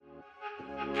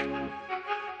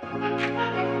Hey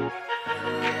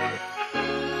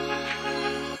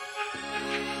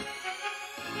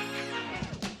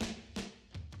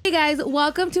guys,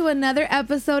 welcome to another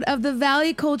episode of the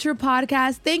Valley Culture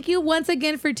Podcast. Thank you once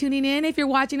again for tuning in. If you're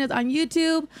watching us on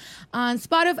YouTube, on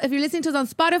Spotify, if you're listening to us on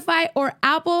Spotify or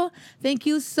Apple, thank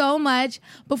you so much.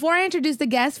 Before I introduce the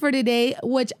guest for today,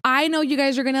 which I know you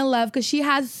guys are going to love because she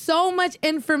has so much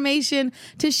information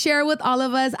to share with all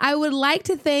of us, I would like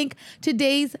to thank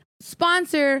today's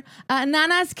sponsor,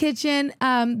 Nana's Kitchen.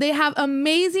 They have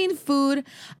amazing food.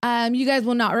 You guys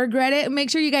will not regret it. Make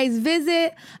sure you guys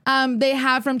visit. They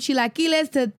have from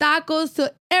chilaquiles to tacos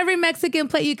to every Mexican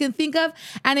plate you can think of.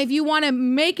 And if you want to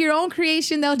make your own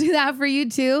creation, they'll do that for you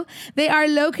too. They are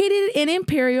located in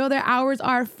Imperial. Their hours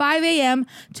are 5 a.m.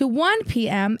 to 1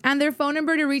 p.m. And their phone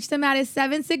number to reach them at is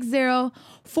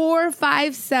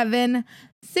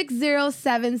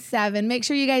 760-457-6077. Make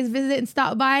sure you guys visit and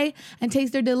stop by and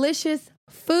taste their delicious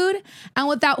food. And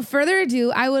without further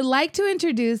ado, I would like to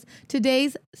introduce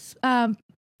today's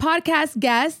podcast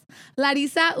guest,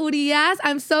 Larisa Urias.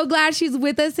 I'm so glad she's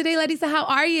with us today. Larisa, how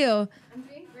are you? I'm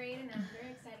doing great, and I'm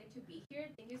very excited to be here.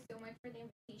 Thank you so much for the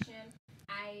invitation.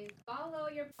 I follow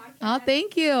your podcast. Oh,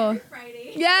 thank you. Every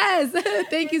Friday. Yes.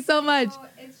 Thank you so much. So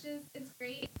it's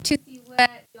great to see what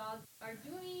y'all are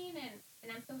doing,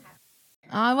 and I'm so happy.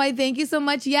 Oh, my, thank you so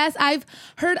much. Yes, I've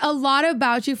heard a lot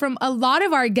about you from a lot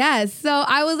of our guests. So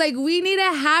I was like, we need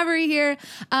to have her here.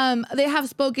 They have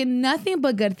spoken nothing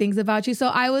but good things about you. So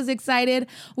I was excited.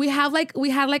 We had like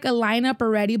a lineup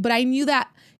already, but I knew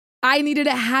that I needed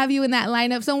to have you in that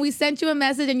lineup. So when we sent you a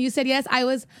message and you said yes, I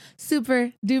was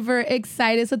super duper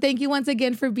excited. So thank you once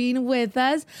again for being with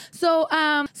us. So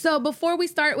before we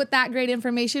start with that great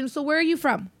information, so where are you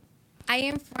from? I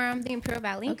am from the Imperial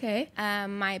Valley. Okay.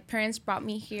 My parents brought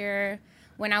me here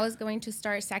when I was going to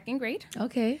start second grade.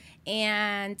 Okay.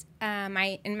 And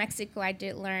in Mexico, I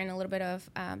did learn a little bit of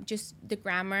just the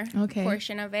grammar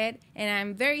portion of it. And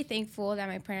I'm very thankful that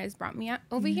my parents brought me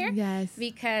over here. Yes.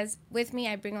 Because with me,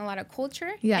 I bring a lot of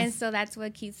culture. Yes. And so that's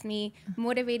what keeps me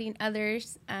motivating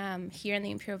others here in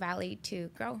the Imperial Valley to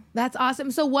grow. That's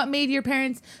awesome. So what made your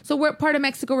parents, so what part of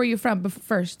Mexico were you from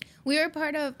first? We were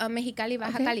part of Mexicali,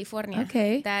 Baja California.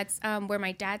 Okay. That's where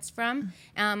my dad's from.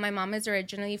 My mom is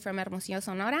originally from Hermosillo,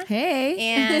 Sonora. Hey.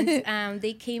 And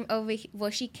they came over.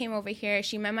 Well, she came over here.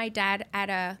 She met my dad at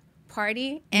a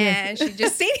party, and she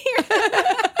just stayed here.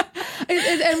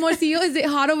 Is Hermosillo, is it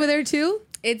hot over there too?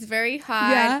 It's very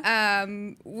hot. Yeah. I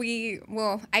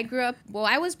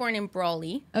was born in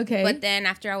Brawley. Okay. But then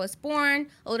after I was born,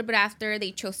 a little bit after,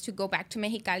 they chose to go back to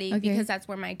Mexicali because that's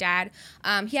where my dad,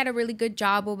 he had a really good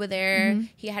job over there. Mm-hmm.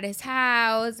 He had his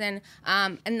house. And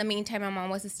in the meantime, my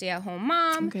mom was a stay-at-home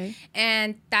mom. Okay.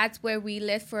 And that's where we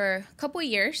lived for a couple of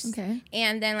years. Okay.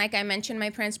 And then, like I mentioned,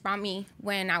 my parents brought me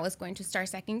when I was going to start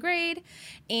second grade.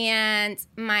 And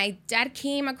my dad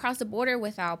came across the border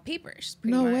without papers,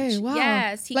 pretty much. No way. Wow.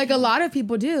 Yes. Like a lot of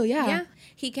people do, yeah. Yeah.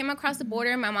 He came across the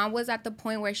border. My mom was at the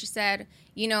point where she said,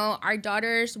 you know, our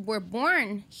daughters were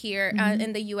born here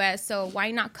in the U.S., so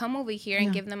why not come over here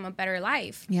and give them a better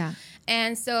life? Yeah.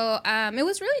 And so it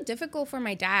was really difficult for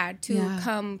my dad to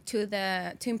come to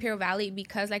Imperial Valley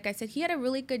because, like I said, he had a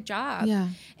really good job. Yeah.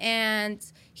 And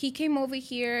he came over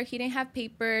here. He didn't have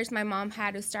papers. My mom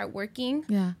had to start working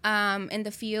in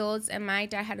the fields, and my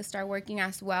dad had to start working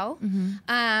as well.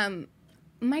 Mm-hmm.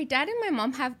 My dad and my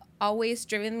mom have always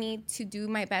driven me to do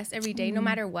my best every day, no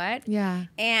matter what. Yeah.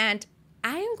 And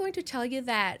I am going to tell you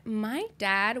that my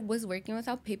dad was working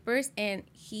without papers, and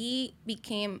he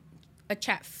became a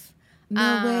chef.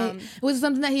 No way. Was it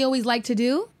something that he always liked to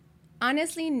do?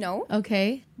 Honestly, no.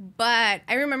 Okay. But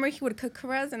I remember he would cook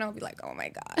for us, and I'll be like, oh, my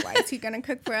God, why is he going to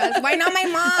cook for us? Why not my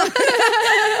mom?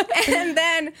 And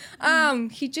then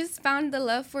he just found the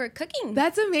love for cooking.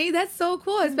 That's amazing. That's so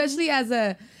cool, especially as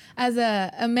a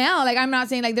male. Like, I'm not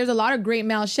saying, like, there's a lot of great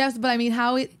male chefs, but I mean,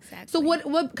 how it... Exactly. So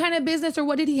what kind of business or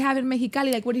what did he have in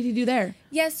Mexicali? Like, what did he do there?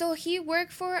 Yeah, so he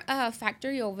worked for a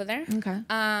factory over there. Okay.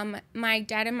 My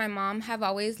dad and my mom have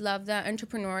always loved the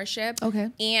entrepreneurship. Okay.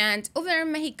 And over there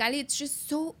in Mexicali, it's just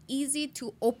so easy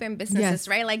to open businesses,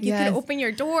 right? Like, you can open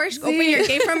your doors, open your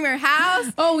gate from your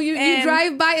house. Oh, you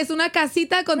drive by, es una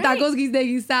casita con tacos de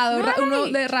guisado,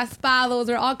 uno de raspados,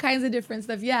 or all kinds of different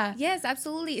stuff. Yeah. Yes,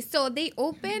 absolutely. So they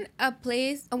opened a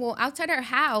place, well, outside our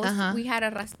house, we had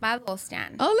a raspado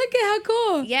stand. Oh, look at how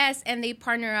cool. Yes, and they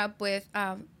partner up with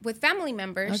family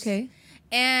members. Okay.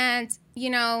 And, you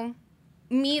know,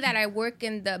 me that I work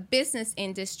in the business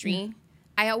industry,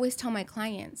 I always tell my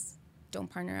clients, don't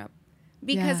partner up.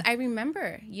 Because I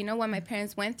remember, you know, what my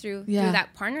parents went through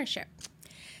that partnership.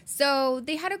 So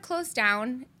they had to close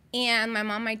down. And my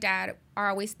mom, my dad are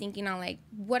always thinking on like,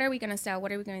 what are we gonna sell?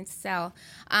 What are we going to sell?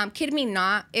 Kid me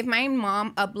not. If my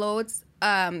mom uploads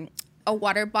a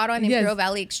water bottle on the Imperial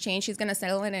Valley Exchange, she's gonna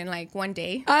sell it in like one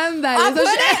day. I'll put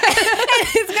it.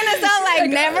 It's gonna sell like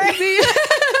never.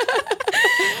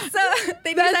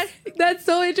 That's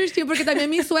so interesting porque también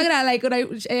mi suegra, like,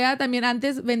 ella también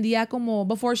antes vendía como,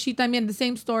 before she también, the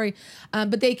same story,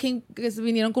 but they came,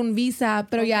 vinieron con visa,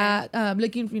 pero ya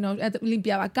looking,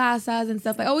 limpiaba casas and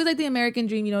stuff, like, always like the American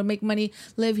dream, make money,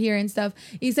 live here and stuff,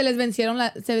 y se les vencieron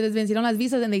las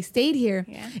visas and they stayed here.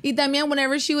 Y también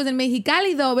whenever she was in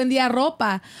Mexicali though, vendía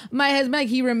ropa. My husband, like,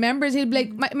 he remembers, he'd be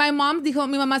like, my mom dijo,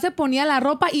 mi mamá se ponía la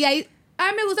ropa y ahí,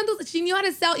 me gustan she knew how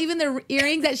to sell even the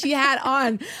earrings that she had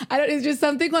on. It's just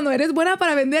something cuando eres buena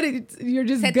para vender, you're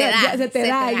just good. Se te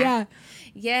da, yeah.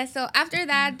 Yeah, so after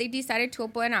that, they decided to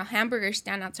open a hamburger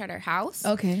stand outside our house.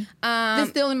 Okay. They're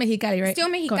still in Mexicali, right? Still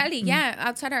Mexicali, yeah,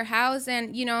 outside our house.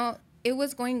 And, it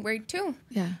was going great too.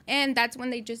 Yeah. And that's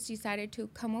when they just decided to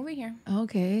come over here.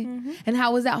 Okay. Mm-hmm. And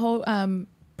how was that whole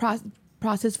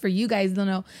process for you guys?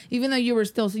 Even though you were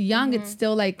still so young, it's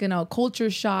still like, culture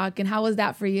shock. And how was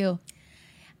that for you?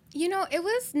 It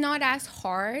was not as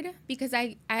hard because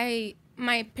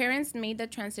my parents made the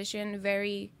transition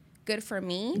very good for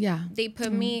me. Yeah. They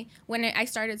put me, when I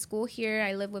started school here,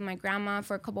 I lived with my grandma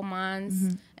for a couple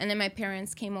months. And then my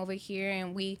parents came over here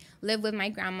and we lived with my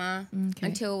grandma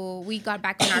until we got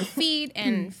back on our feet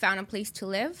and found a place to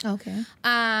live. Okay.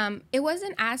 It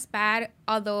wasn't as bad,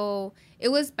 although it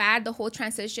was bad, the whole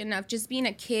transition of just being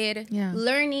a kid,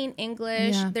 learning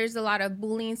English. Yeah. There's a lot of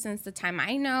bullying since the time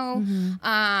I know.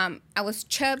 I was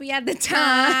chubby at the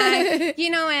time,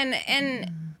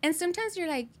 and sometimes you're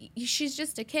like, she's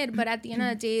just a kid. But at the end of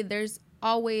the day, there's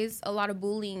always a lot of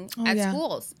bullying at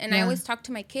schools. And I always talk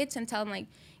to my kids and tell them, like,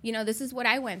 this is what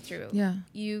I went through. Yeah.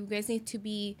 You guys need to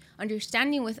be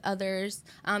understanding with others.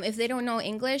 If they don't know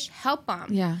English, help them.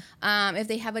 Yeah. If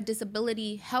they have a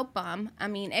disability, help them. I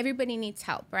mean, everybody needs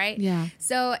help, right? Yeah.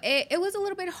 So it was a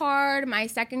little bit hard. My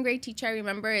second grade teacher, I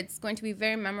remember, it's going to be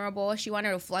very memorable. She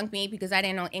wanted to flunk me because I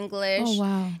didn't know English. Oh,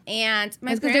 wow. And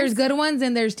my parents... there's good ones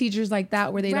and there's teachers like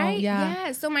that where they don't,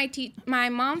 Yeah. So my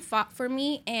mom fought for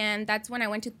me, and that's when I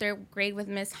went to third grade with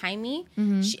Miss Jaime.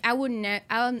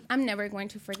 I'm never going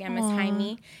to forget Miss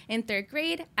Jaime in third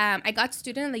grade. I got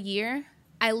student of the year.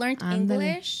 I learned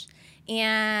English,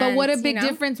 but what a big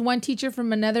difference one teacher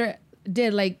from another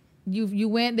did. Like you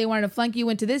went, they wanted to flunk you,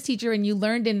 went to this teacher and you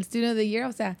learned in student of the year.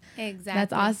 O sea, exactly,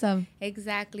 that's awesome.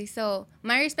 Exactly. So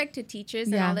my respect to teachers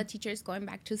and all the teachers going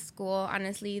back to school.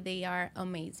 Honestly, they are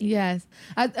amazing. Yes.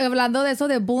 Hablando de eso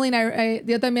de bullying,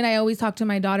 I always talk to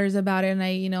my daughters about it,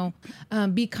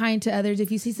 and be kind to others.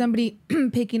 If you see somebody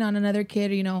picking on another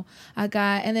kid,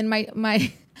 and then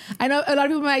my I know a lot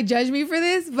of people might judge me for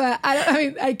this, but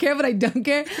I care, but I don't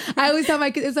care. I always tell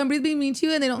my kids, if somebody's being mean to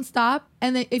you and they don't stop,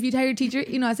 and then if you tell your teacher,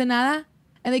 hace nada,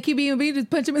 and they keep being mean, just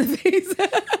punch them in the face.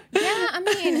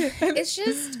 It's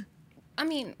just,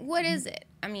 what is it?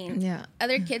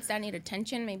 Other kids that need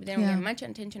attention, maybe they don't get much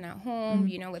attention at home,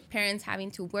 with parents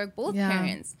having to work, both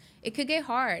parents. It could get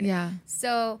hard. Yeah.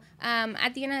 So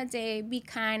at the end of the day, be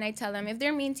kind. I tell them, if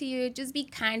they're mean to you, just be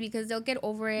kind because they'll get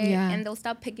over it and they'll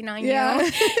stop picking on you.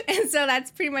 And so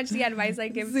that's pretty much the advice I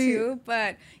give too.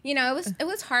 But, it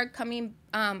was hard coming.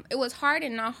 It was hard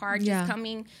and not hard just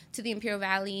coming to the Imperial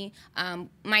Valley.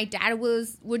 My dad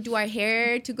would do our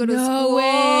hair to go to school. No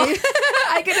way.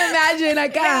 I can imagine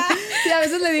acá. Sí, a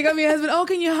veces le digo a mi husband,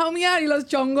 can you help me out? Y los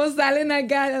chongos salen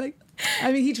acá.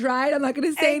 He tried. I'm not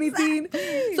going to say anything.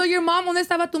 So your mom, ¿dónde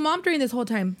estaba tu mom during this whole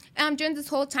time? During this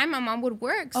whole time, my mom would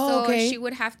work. So she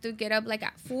would have to get up like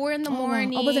at 4 in the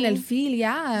morning. Wow. Was in El Fil,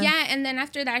 yeah. Yeah, and then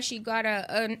after that, she got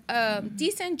a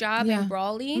decent job in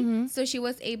Brawley. Mm-hmm. So she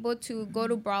was able to go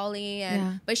to Brawley,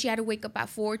 but she had to wake up at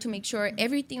 4 to make sure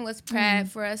everything was prepped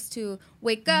for us to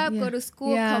wake up, go to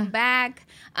school, come back.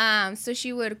 So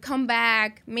she would come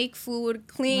back, make food,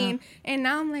 clean. Wow. And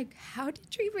now I'm like, how do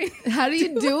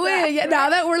you do it? Yeah, now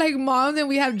that we're like moms and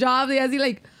we have jobs, they ask you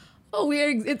like,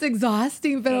 it's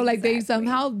exhausting, but like they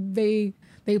somehow they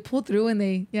pull through and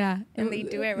they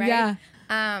do it right. Yeah.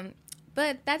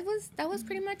 But that was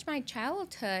pretty much my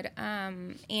childhood.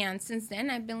 And since then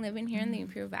I've been living here in the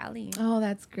Imperial Valley. Oh,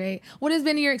 that's great. What has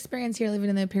been your experience here living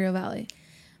in the Imperial Valley?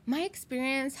 My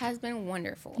experience has been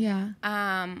wonderful. Yeah.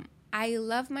 I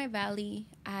love my valley.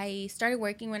 I started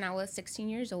working when I was 16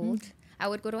 years old. I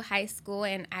would go to high school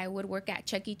and I would work at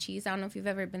Chuck E. Cheese. I don't know if you've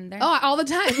ever been there. Oh, all the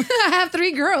time. I have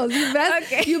 3 girls.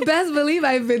 You best believe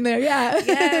I've been there. Yeah.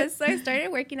 Yes. So I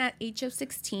started working at age of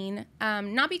 16.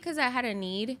 Not because I had a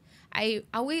need. I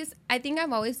think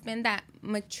I've always been that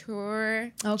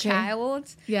mature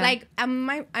child. Yeah. Like I'm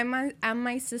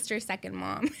my sister's second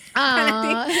mom.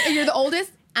 You're the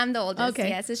oldest? I'm the oldest. Okay.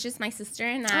 Yes, it's just my sister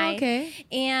and I. Okay.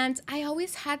 And I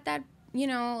always had that,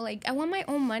 like I want my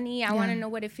own money. I want to know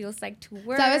what it feels like to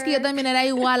work. Sabes que yo también era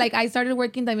igual. Like I started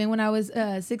working también when I was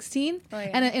 16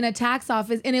 and in a tax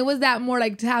office, and it was that more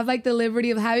like to have like the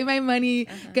liberty of having my money,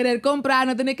 querer comprar,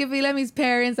 no tener que pedirle a mis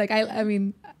parents. Like I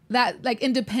mean that like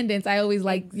independence. I always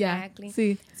liked. Exactly. Yeah.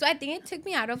 See. So I think it took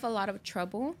me out of a lot of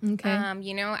trouble.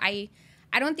 Okay.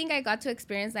 I don't think I got to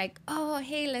experience like, oh,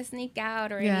 hey, let's sneak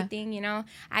out or anything,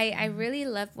 I really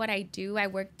love what I do. I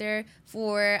worked there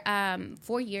for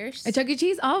 4 years. At Chuck E.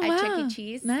 Cheese? Oh, wow. At Chuck E.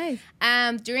 Cheese. Nice.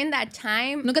 During that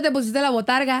time... ¿Nunca te pusiste la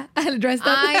botarga dressed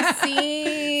up? Ay, sí.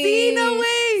 Sí, no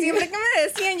way. Siempre que me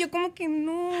decían, yo como que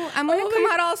no. I'm going to come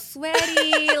out all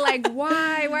sweaty. Like,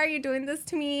 why? Why are you doing this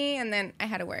to me? And then I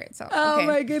had to wear it. So, oh,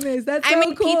 my goodness. That's so cool. I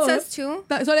made cool. pizzas, too.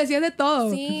 So le hacías de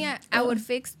todo. Sí, I would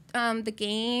fix the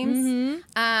games.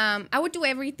 I would do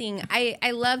everything.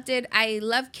 I loved it. I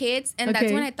love kids, and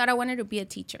that's when I thought I wanted to be a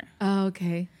teacher. Oh,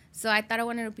 okay. So I thought I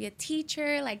wanted to be a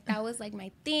teacher. Like that was like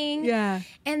my thing. Yeah.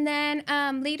 And then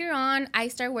later on, I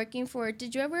started working for.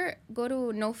 Did you ever go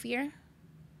to No Fear?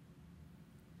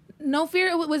 No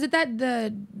Fear, was it that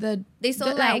they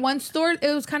sold that one store?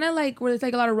 It was kind of like where there's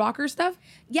like a lot of rocker stuff.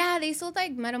 Yeah, they sold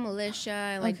like Metal Militia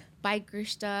and like biker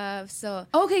stuff. So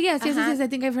yes. I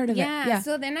think I've heard of it. Yeah.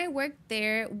 So then I worked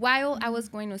there while I was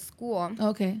going to school.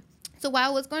 Okay. So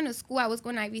while I was going to school, I was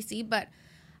going to IVC, but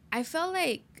I felt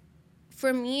like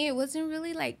for me it wasn't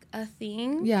really like a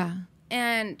thing. Yeah.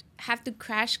 And have to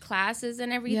crash classes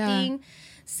and everything. Yeah.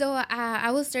 So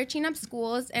I was searching up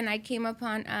schools and I came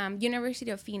upon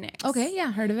University of Phoenix. Okay,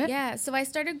 yeah, heard of it. Yeah, so I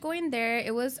started going there.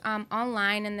 It was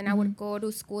online, and then I would go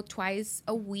to school twice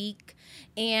a week.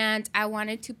 And I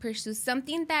wanted to pursue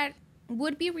something that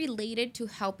would be related to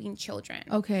helping children.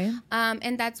 Okay.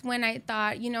 And that's when I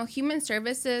thought, human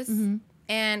services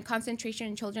and concentration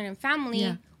in children and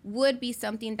family would be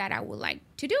something that I would like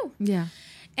to do. Yeah.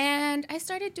 And I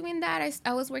started doing that.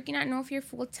 I was working at No Fear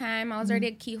full time. I was already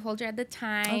a key holder at the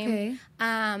time. Okay.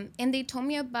 And they told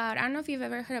me about, I don't know if you've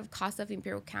ever heard of Casa of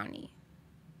Imperial County.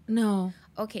 No.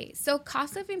 Okay, so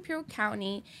Casa of Imperial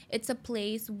County, it's a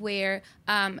place where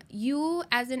you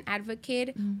as an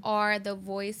advocate are the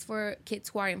voice for kids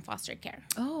who are in foster care.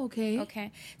 Oh, okay.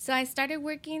 Okay, so I started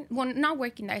working, not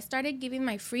working there. I stared giving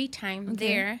my free time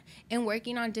there and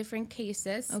working on different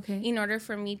cases in order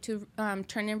for me to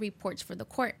turn in reports for the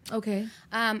court. Okay.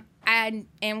 And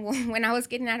when I was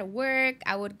getting out of work,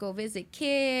 I would go visit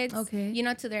kids,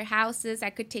 to their houses. I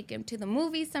could take them to the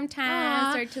movies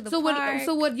sometimes or to the park.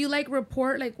 So would you like report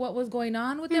like what was going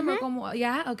on with them? Or como,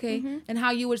 and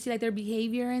how you would see like their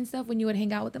behavior and stuff when you would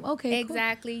hang out with them? Okay,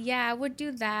 exactly. Cool. Yeah, I would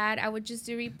do that. I would just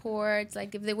do reports.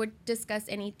 Like if they would discuss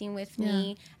anything with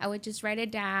me, I would just write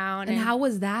it down. And how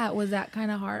was that? Was that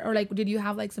kind of hard? Or like did you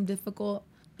have like some difficult...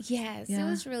 Yes, it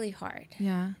was really hard.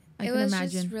 Yeah. It was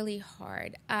just really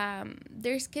hard.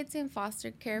 There's kids in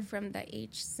foster care from the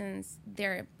age since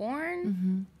they're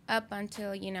born up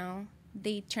until,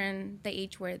 they turn the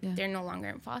age where they're no longer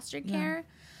in foster care.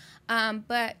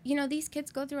 But, these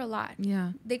kids go through a lot.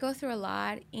 Yeah. They go through a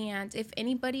lot. And if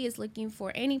anybody is looking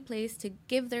for any place to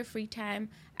give their free time,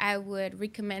 I would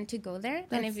recommend to go there.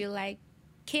 And if you like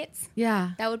kids,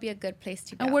 that would be a good place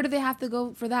to go. And where do they have to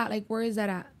go for that? Like, where is that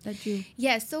at?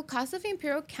 Yes, so Casa of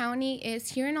Imperial County is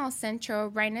here in El Centro,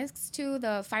 right next to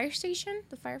the fire station,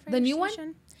 the firefighter station. The new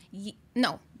one?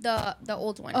 No, the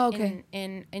old one. Oh, okay.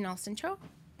 In El Centro.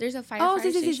 There's a fire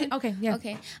station. Sí. Okay, yeah.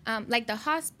 Okay. Like the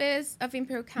hospice of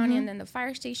Imperial County and then the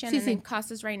fire station and then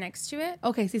Casa's right next to it.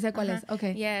 Okay, sí sé cuál es.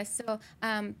 Okay. Yeah, so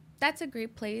that's a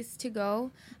great place to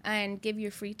go and give your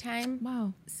free time.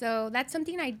 Wow. So that's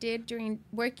something I did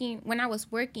when I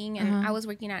was working, and I was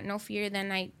working at No Fear.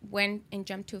 Then I went and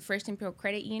jumped to First Imperial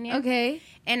Credit Union. Okay.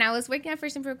 And I was working at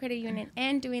First Imperial Credit Union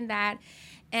and doing that.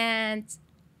 And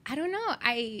I don't know,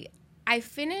 I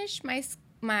finished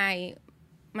my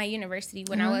university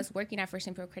when I was working at First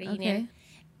Imperial Credit Union.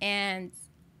 And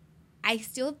I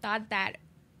still thought that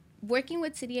working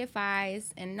with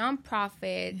CDFIs and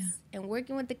nonprofits and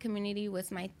working with the community was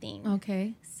my thing.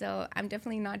 Okay. So I'm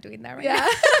definitely not doing that right now.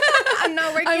 I'm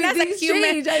not working as a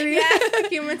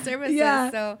human services.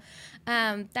 Yeah. So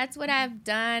that's what I've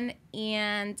done.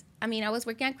 And I mean, I was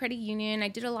working at credit union. I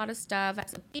did a lot of stuff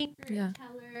as a banker,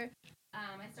 teller.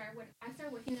 I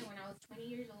started working there when I was 20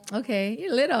 years old. Okay,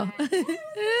 you're little.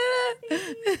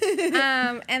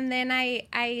 And then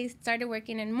I started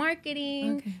working in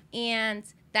marketing, and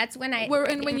that's when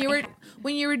when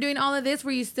you were doing all of this,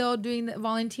 were you still doing the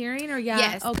volunteering or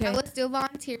Yes, okay. I was still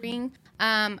volunteering.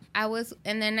 And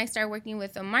then I started working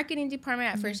with the marketing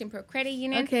department at First and Pro Credit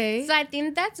Union. Okay. So I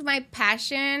think that's my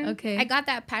passion. Okay. I got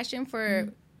that passion for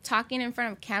talking in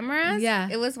front of cameras. Yeah.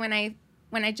 It was when I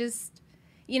just,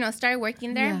 started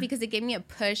working there because it gave me a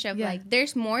push of like,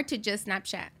 there's more to just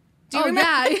Snapchat.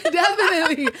 Yeah,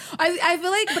 definitely. I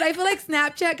feel like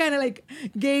Snapchat kind of like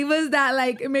gave us that,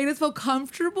 like, it made us feel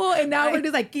comfortable, and now we're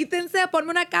just like, quítense, ponme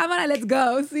una cámara, let's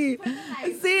go. Sí.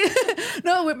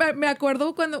 No, me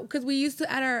acuerdo because we used to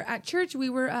at church we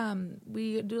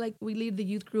lead the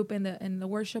youth group and the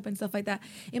worship and stuff like that.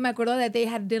 And me acuerdo that they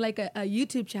did like a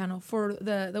YouTube channel for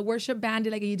the worship band,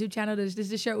 did like a YouTube channel to just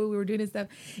to share what we were doing and stuff.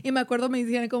 And me acuerdo me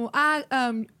decían como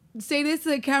say this to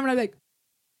the camera, like.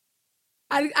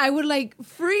 I would like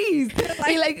freeze.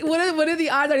 Like what are the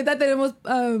odds? Ahorita tenemos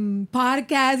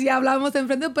podcasts y hablamos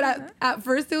enfrente, but at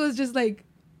first it was just like,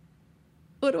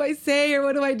 what do I say or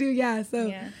what do I do? Yeah.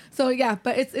 So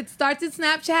but it starts in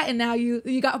Snapchat, and now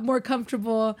you got more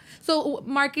comfortable. So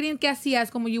marketing, ¿qué hacías?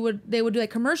 Como they would do like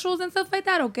commercials and stuff like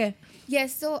that, okay?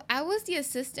 Yes, so I was the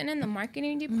assistant in the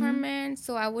marketing department,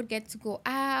 so I would get to go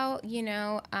out,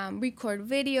 record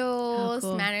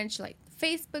videos, manage like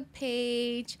Facebook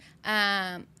page.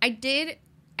 I did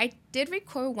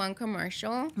record one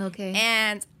commercial. Okay.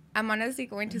 And I'm honestly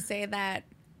going to say that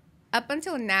up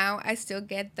until now, I still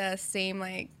get the same,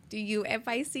 like, do you if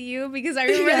I see you? Because I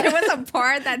remember there was a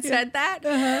part that said that.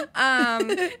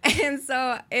 And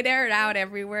so it aired out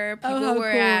everywhere. People were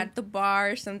at the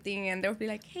bar or something, and they'll be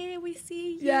like, hey, we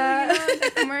see you,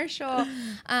 the commercial.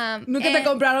 ¿Nunca te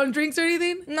compraron drinks or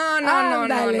anything? No. No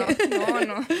me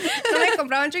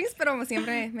compraron drinks, pero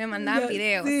siempre me mandaban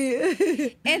videos.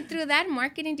 Sí. And through that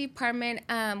marketing department,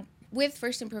 with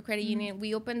First and Pro Credit Union,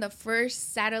 we opened the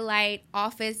first satellite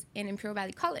office in Imperial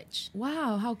Valley College.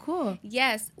 Wow, how cool.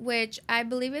 Yes, which I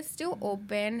believe is still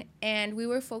open. And we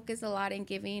were focused a lot in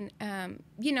giving,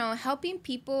 helping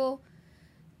people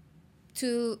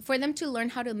for them to learn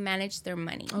how to manage their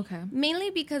money. Okay. Mainly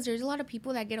because there's a lot of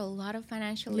people that get a lot of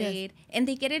financial aid, and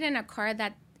they get it in a card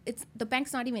that the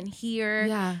bank's not even here.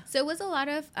 Yeah. So it was a lot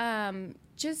of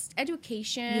just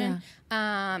education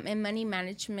and money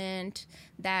management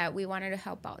that we wanted to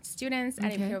help out students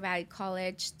at Imperial Valley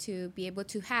College to be able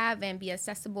to have and be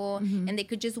accessible, and they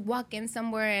could just walk in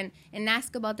somewhere and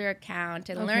ask about their account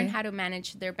and learn how to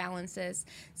manage their balances.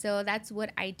 So that's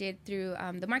what I did through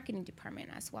the marketing department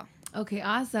as well. Okay,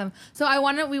 awesome. So I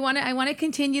want to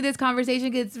continue this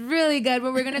conversation because it's really good,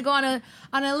 but we're gonna go on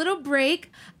a little break.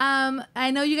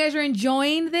 I know you guys are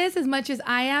enjoying this as much as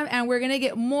I am, and we're gonna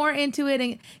get more into it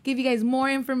and give you guys more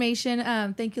information.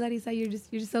 Thank you, Larisa.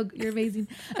 You're amazing.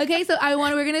 Okay, so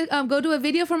we're gonna go to a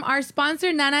video from our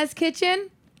sponsor, Nana's Kitchen.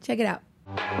 Check it out.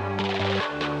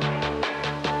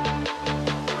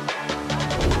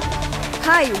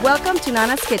 Hi, welcome to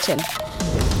Nana's Kitchen.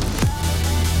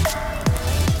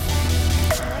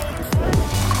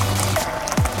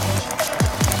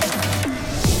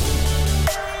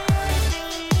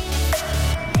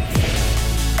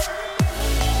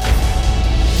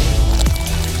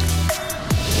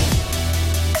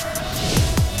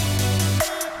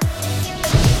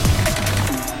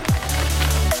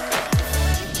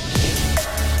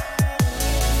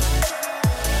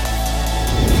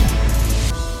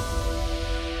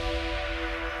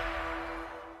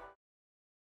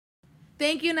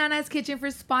 Thank you, Nana's Kitchen, for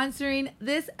sponsoring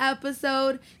this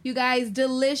episode. You guys,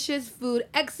 delicious food,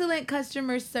 excellent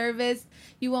customer service.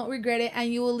 You won't regret it,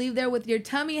 and you will leave there with your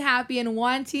tummy happy and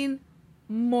wanting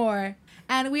more.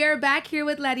 And we are back here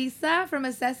with Larisa from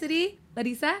Accessity.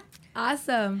 Larisa,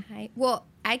 awesome. Hi. Well,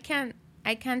 I can't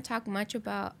talk much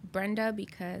about Brenda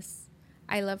because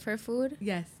I love her food.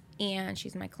 Yes. And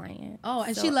she's my client. Oh,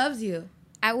 and she loves you.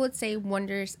 I would say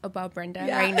wonders about Brenda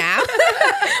right now.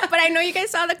 But I know you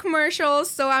guys saw the commercials,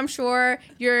 so I'm sure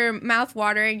your mouth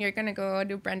watering. You're gonna go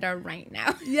do Brenda right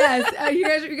now. Yes, you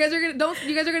guys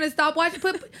are gonna stop watching.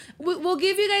 We'll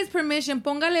give you guys permission.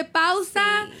 Póngale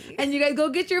pausa, and you guys go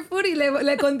get your food y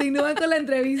le continúan con la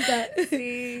entrevista.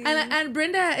 Sí. And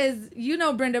Brenda is,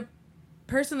 Brenda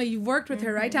personally. You've worked with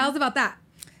her, right? Tell us about that.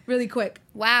 Really quick.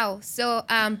 Wow. So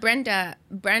Brenda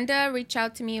reached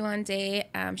out to me one day.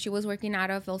 She was working out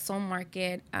of El Sol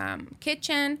Market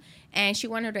kitchen, and she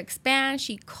wanted to expand.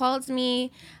 She called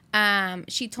me.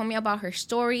 She told me about her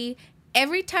story,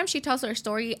 every time she tells her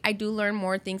story, I do learn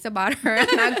more things about her.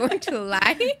 I'm not going to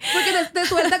lie. Porque te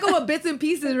suelta como bits and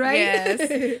pieces, right?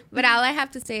 Yes. But all I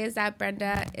have to say is that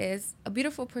Brenda is a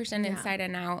beautiful person inside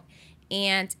and out.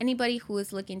 And anybody who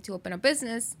is looking to open a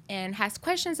business and has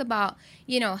questions about,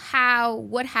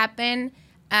 what happened,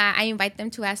 I invite them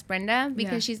to ask Brenda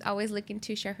because she's always looking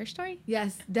to share her story.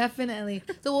 Yes, definitely.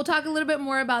 So we'll talk a little bit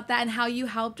more about that and how you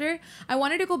helped her. I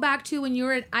wanted to go back to when you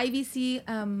were at IVC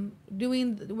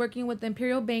working with the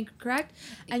Imperial Bank, correct?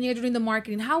 And you're doing the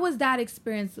marketing. How was that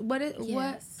experience?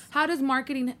 How does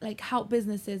marketing help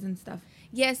businesses and stuff?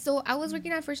 Yes, so I was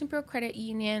working at First Imperial Credit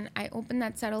Union. I opened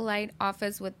that satellite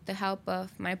office with the help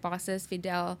of my bosses,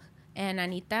 Fidel and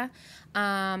Anita,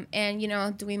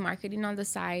 and, doing marketing on the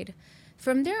side.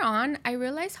 From there on, I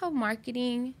realized how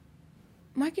marketing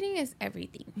is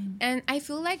everything. Mm-hmm. And I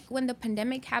feel like when the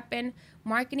pandemic happened,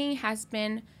 marketing has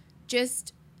been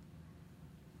just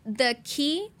the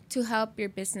key to help your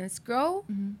business grow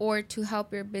or to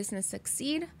help your business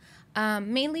succeed,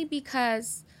 mainly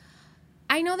because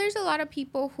I know there's a lot of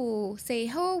people who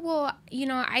say, oh, well,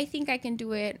 I think I can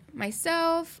do it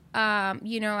myself.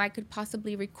 I could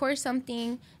possibly record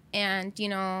something and,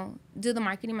 do the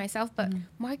marketing myself. But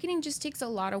marketing just takes a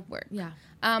lot of work. Yeah.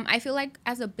 I feel like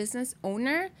as a business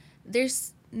owner,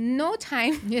 there's no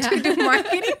time to do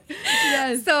marketing.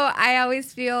 Yes. So I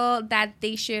always feel that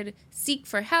they should seek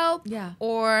for help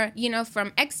or,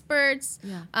 from experts.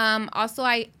 Yeah. Also,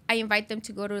 I invite them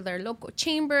to go to their local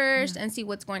chambers and see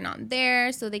what's going on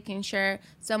there so they can share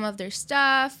some of their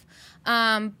stuff.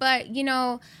 But,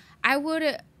 I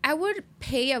would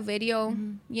pay a video,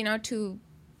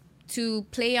 to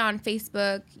play on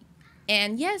Facebook.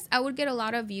 And yes, I would get a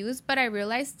lot of views, but I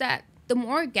realized that the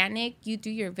more organic you do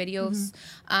your videos,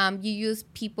 you use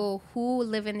people who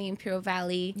live in the Imperial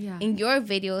Valley in your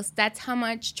videos, that's how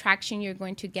much traction you're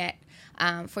going to get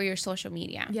for your social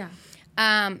media. Yeah.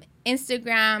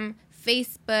 Instagram,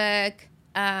 Facebook,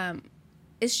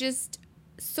 it's just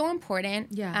so important.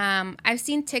 Yeah. I've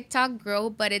seen TikTok grow,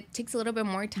 but it takes a little bit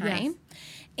more time. Yes.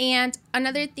 And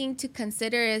another thing to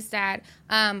consider is that,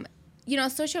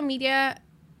 social media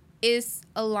is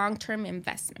a long-term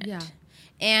investment. Yeah.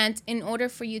 And in order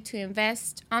for you to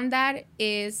invest on that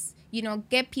is,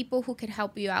 get people who could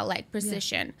help you out, like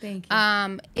Precision. Yeah, thank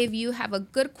you. If you have a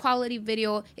good quality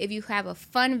video, if you have a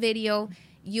fun video,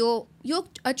 you'll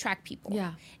attract people.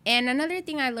 Yeah. And another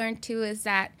thing I learned too is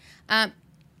that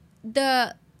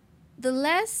the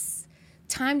less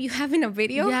time you have in a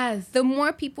video, the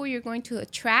more people you're going to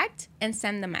attract and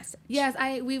send the message. Yes,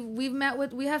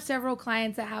 we have several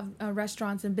clients that have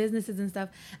restaurants and businesses and stuff,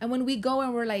 and when we go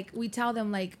and we tell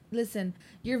them listen,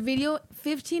 your video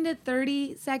 15 to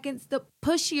 30 seconds,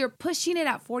 you're pushing it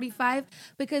at 45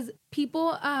 because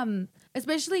people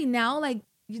especially now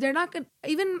they're not gonna,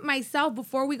 even myself,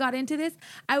 before we got into this,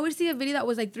 I would see a video that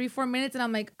was 3-4 minutes and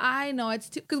I'm like, I know it's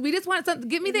too, because we just want something,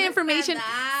 give me the information.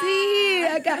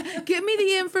 Give me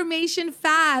the information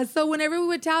fast. So whenever we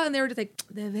would tell them, they were just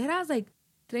de veras,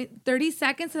 30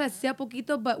 seconds, that's hacía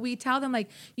poquito, but we tell them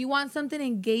you want something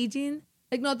engaging.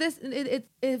 No te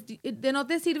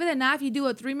sirve de nada if you do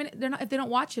a 3-minute, if they don't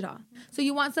watch it all. So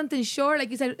you want something short,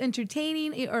 like you said,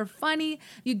 entertaining or funny,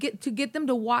 you get them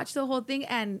to watch the whole thing.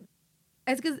 And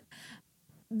es que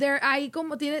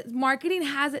marketing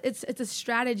has it's a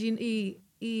strategy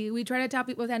y we try to tell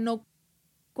people that no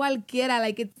cualquiera,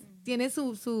 tiene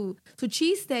su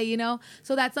chiste,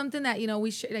 so that's something that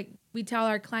we tell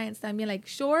our clients that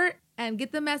short and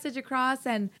get the message across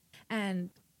and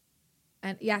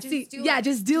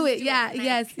just do it. Yeah.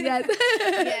 Yes. Yeah.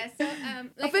 So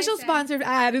official sponsored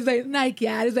ad is Nike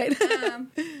ad is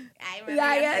I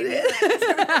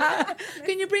remember.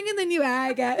 Can you bring in the new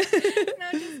ad? No,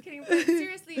 just kidding. But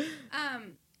seriously,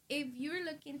 if you're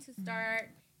looking to start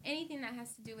anything that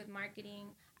has to do with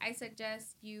marketing, I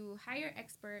suggest you hire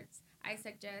experts. I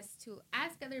suggest to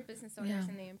ask other business owners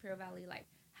in the Imperial Valley,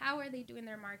 how are they doing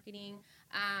their marketing?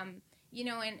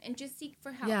 And just seek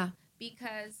for help. Yeah.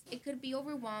 Because it could be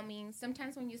overwhelming.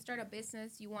 Sometimes when you start a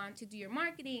business, you want to do your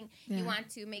marketing. Yeah. You want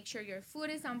to make sure your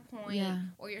food is on point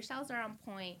or your sales are on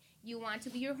point. You want to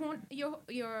be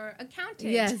your accountant.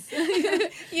 Yes.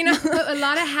 A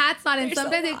lot of hats on, and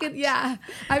sometimes they can. Yeah,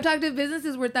 I've talked to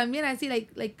businesses where también I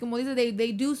see como dices,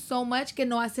 they do so much que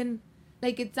no hacen.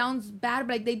 It sounds bad,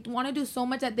 but they want to do so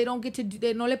much that they don't get to do,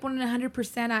 they no le ponen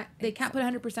 100%. They can't put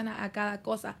 100% a cada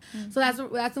cosa. Mm-hmm. So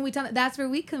that's when we tell, that's where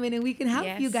we come in and we can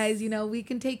help you guys. We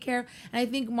can take care. And I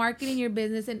think marketing your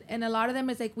business and a lot of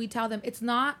them is we tell them it's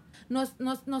not no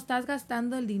estás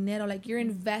gastando el dinero. You're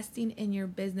investing in your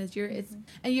business.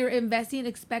 And you're investing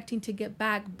expecting to get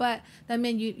back. But that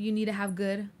means you need to have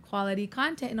good quality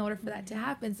content in order for that to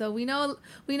happen. So we know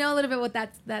a little bit what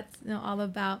that's all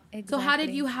about. Exactly. So how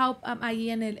did you help ahí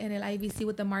en el IVC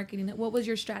with the marketing? What was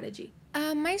your strategy?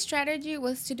 My strategy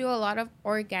was to do a lot of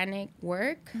organic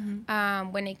work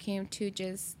when it came to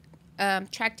just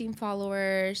attracting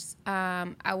followers.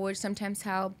 I would sometimes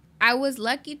help. I was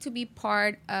lucky to be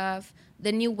part of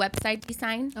the new website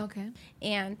design. Okay.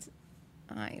 And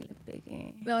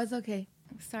no, it's okay.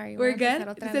 Sorry. We're good?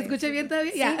 ¿Se escucha bien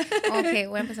todavía? Yeah. Okay,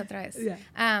 voy a empezar otra vez.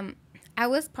 Yeah. I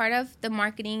was part of the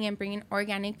marketing and bringing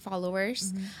organic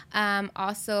followers.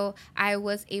 Also, I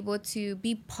was able to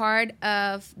be part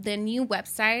of the new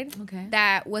website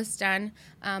that was done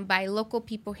by local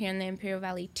people here in the Imperial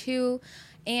Valley too.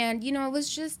 And, you know, it was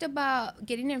just about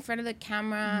getting in front of the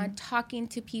camera, talking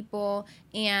to people,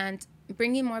 and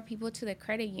bringing more people to the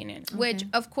credit union, which,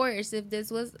 of course, if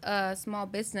this was a small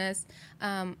business,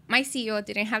 my CEO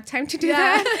didn't have time to do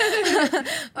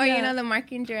that. Or, you know, the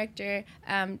marketing director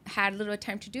had little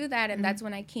time to do that. And that's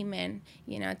when I came in,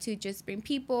 you know, to just bring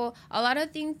people. A lot of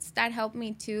things that helped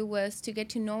me, too, was to get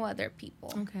to know other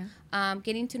people.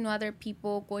 Getting to know other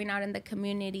people, going out in the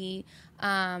community,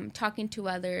 talking to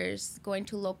others, going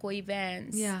to local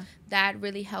events. That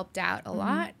really helped out a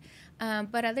lot.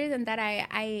 But other than that,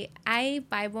 I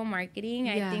Bible marketing.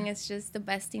 I think it's just the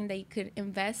best thing that you could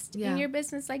invest in your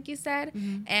business, like you said.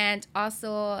 And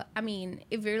also, I mean,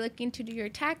 if you're looking to do your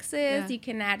taxes, you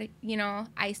can add, you know,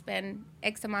 I spend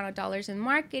X amount of dollars in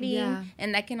marketing,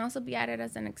 and that can also be added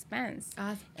as an expense.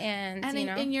 Awesome. And you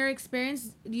know, in your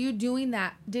experience, you doing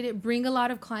that, did it bring a lot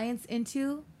of clients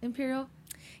into Imperial?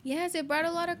 Yes, it brought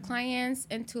a lot of clients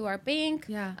into our bank.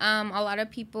 A lot of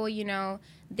people, you know,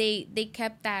 they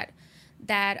kept that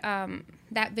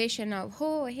vision of,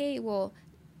 oh, hey, well,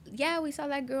 yeah, we saw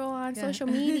that girl on social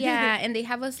media, and they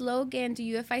have a slogan, do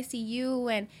you if I see you,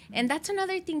 and that's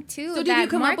another thing too. So did you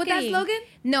come up with that slogan?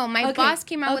 No, my boss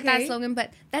came up with that slogan,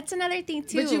 but that's another thing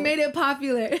too. But you made it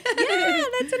popular.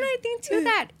 That's another thing too,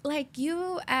 that like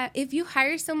you, if you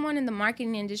hire someone in the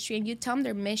marketing industry and you tell them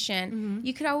their mission,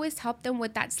 you could always help them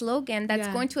with that slogan that's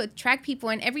going to attract people,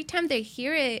 and every time they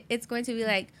hear it, it's going to be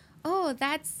like, oh,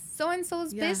 that's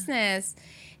so-and-so's business.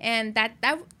 And that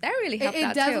really helped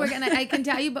out, too. It does work, and I can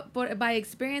tell you by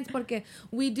experience, porque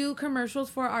we do commercials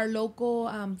for our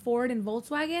local Ford and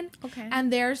Volkswagen,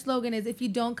 and their slogan is, if you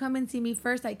don't come and see me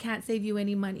first, I can't save you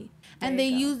any money. And they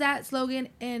use that slogan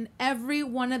in every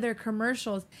one of their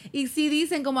commercials. Y si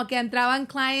dicen como que entraban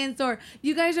clients, or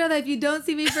you guys are like, if you don't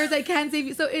see me first, I can't save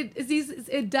you. So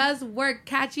it does work.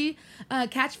 Catchy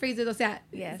catchphrases, o sea,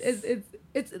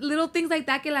 it's little things like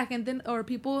that que la gente or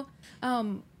people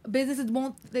businesses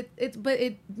won't, but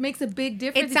it makes a big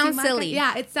difference. It sounds silly.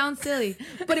 Yeah, it sounds silly,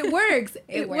 but it works.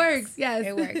 It works. Yes,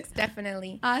 it works,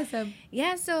 definitely. Awesome.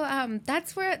 Yeah, so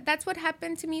that's what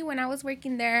happened to me when I was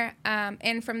working there,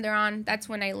 and from there on, that's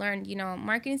when I learned, you know,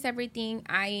 marketing's everything.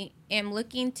 I am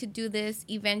looking to do this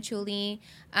eventually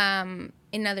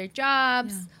in other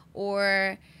jobs,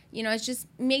 or, you know, it's just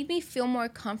made me feel more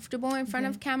comfortable in front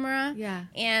of camera. Yeah.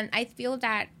 And I feel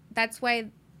that that's why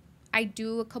I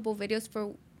do a couple videos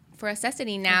for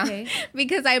Accessity now,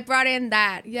 because I brought in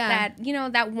that you know,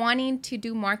 that wanting to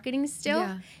do marketing still,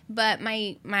 but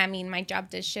my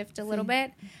job does shift a little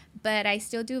bit, but I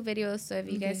still do videos. So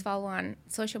if you guys follow on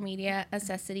social media,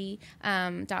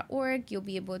 accessity.org, you'll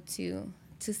be able to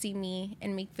see me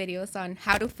and make videos on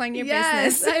how to fund your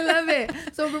business. I love it.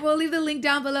 So we'll leave the link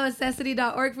down below,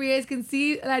 accessity.org, where you guys can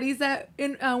see Larisa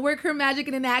work her magic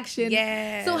in action.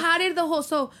 Yes. So how did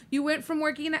so you went from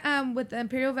working with the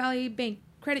Imperial Valley Bank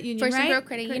Credit Union, First right? Imperial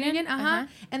Credit Union.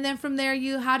 And then from there,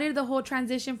 how did the whole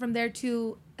transition from there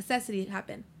to Accessity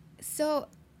happen? So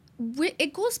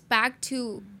it goes back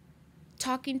to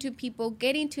talking to people,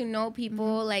 getting to know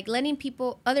people, like letting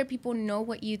other people know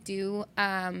what you do.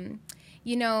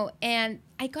 You know, and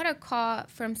I got a call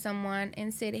from someone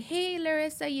and said, hey,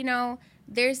 Larisa, you know,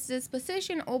 there's this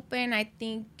position open. I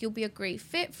think you'll be a great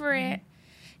fit for it.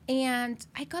 And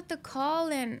I got the call,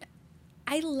 and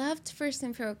I loved First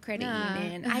Imperial Credit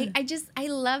Union. I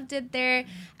loved it there.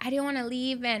 I didn't want to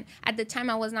leave. And at the time,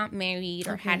 I was not married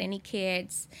or had any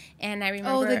kids. And I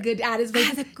remember... Oh, the good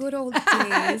the good old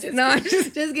days. No, I'm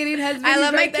just kidding. Husband, I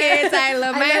love my kids. I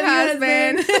love my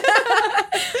husband.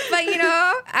 But, you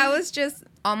know, I was just...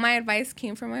 All my advice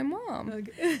came from my mom.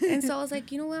 And so I was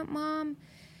like, you know what, Mom?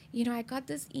 You know, I got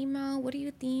this email. What do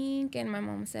you think? And my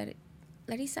mom said,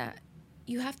 Larisa,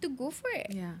 you have to go for it.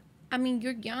 Yeah. I mean,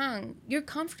 you're young. You're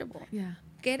comfortable. Yeah.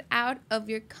 Get out of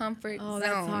your comfort zone. Oh,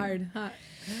 that's hard. Huh?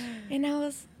 And I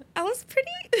was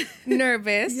pretty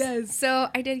nervous. Yes. So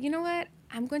I did, you know what?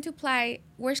 I'm going to apply.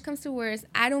 Worst comes to worst.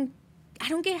 I I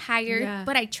don't get hired,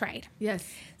 but I tried. Yes.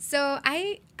 So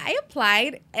I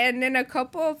applied, and in a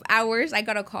couple of hours, I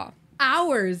got a call.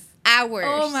 Hours.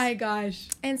 Oh my gosh.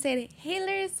 And said, hey,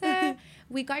 Larisa,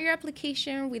 we got your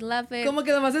application. We love it. Como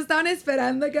que nomás estaban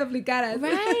esperando que aplicaras.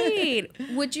 Right.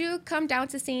 Would you come down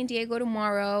to San Diego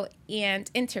tomorrow and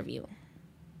interview?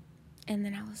 And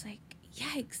then I was like,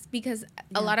 yikes, because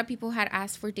a lot of people had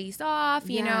asked for days off,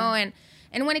 you know,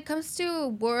 and when it comes to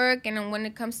work and when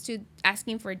it comes to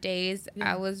asking for days,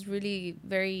 I was really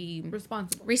very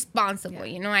responsible.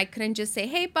 You know, I couldn't just say,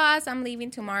 hey, boss, I'm leaving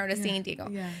tomorrow to San Diego.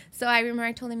 Yeah. So I remember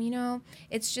I told him, you know,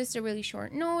 it's just a really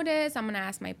short notice. I'm going to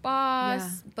ask my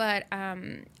boss, but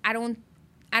I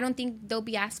don't think they'll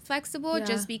be as flexible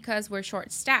just because we're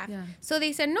short staffed. Yeah. So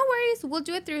they said, no worries, we'll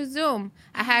do it through Zoom.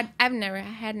 I had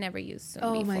never used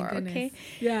Zoom before. My goodness. Okay.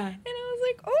 Yeah. And I was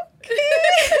like, okay.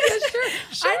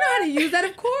 sure. I know how to use that,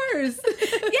 of course.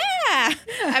 Yeah.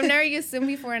 I've never used Zoom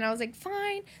before, and I was like,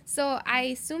 fine. So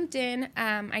I Zoomed in.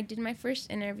 I did my first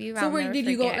interview. So where did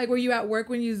you go? Like, were you at work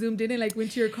when you Zoomed in and like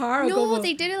went to your car? No,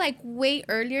 they did it like way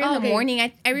earlier in the morning.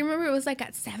 I remember it was like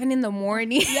at 7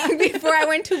 a.m. before I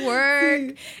went to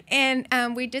work.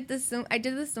 And we did the Zoom. I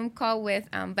did the Zoom call with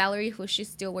Valerie, who she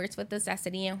still works with us,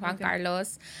 Ceci and Juan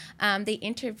Carlos. They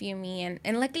interviewed me,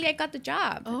 and luckily I got the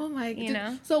job. Oh my god! You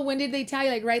know. So when did they tell you?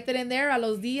 Like right then and there, a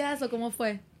los días, o cómo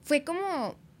fue? Fue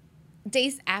como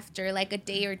days after, like a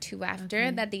day or two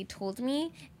after that they told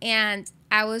me, and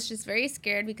I was just very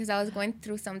scared because I was going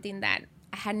through something that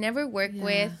I had never worked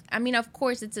with. I mean, of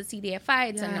course, it's a CDFI.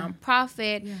 It's a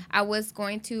nonprofit. Yeah. I was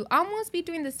going to almost be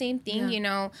doing the same thing, you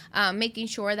know, making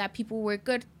sure that people were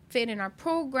good fit in our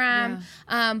program.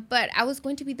 Yeah. But I was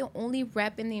going to be the only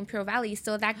rep in the Imperial Valley.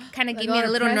 So that kind of gave me a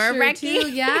little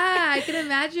nerve-wracking. Yeah, I can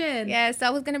imagine. Yeah, so I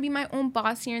was going to be my own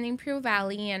boss here in the Imperial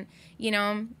Valley. And, you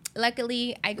know,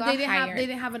 luckily, I got hired. They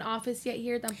didn't have an office yet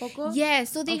here tampoco? Yeah,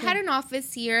 so they had an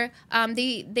office here.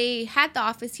 They had the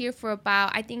office here for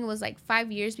about, I think it was like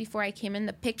 5 years before I came in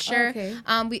the picture.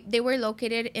 They were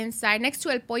located inside, next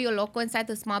to El Pollo Loco, inside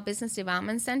the Small Business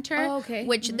Development Center,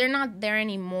 which they're not there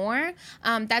anymore.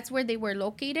 That's where they were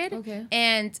located.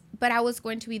 But I was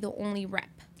going to be the only rep.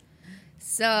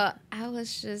 So I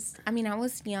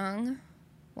was young.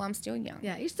 Well, I'm still young.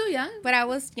 Yeah, you're still young. But I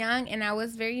was young, and I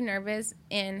was very nervous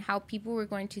in how people were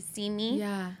going to see me.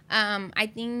 Yeah.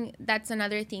 I think that's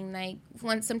another thing. Like,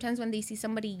 sometimes when they see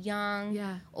somebody young,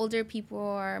 older people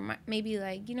are maybe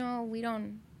like, you know,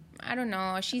 I don't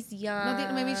know, she's young.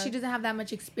 No, maybe she doesn't have that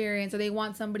much experience, or they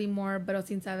want somebody more, pero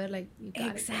sin saber, like, you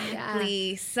got exactly.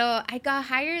 Yeah. So I got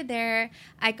hired there.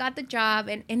 I got the job,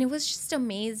 and it was just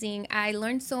amazing. I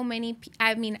learned so many.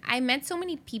 I met so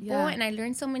many people, and I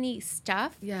learned so many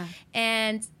stuff. Yeah.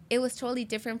 And it was totally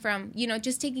different from, you know,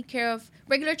 just taking care of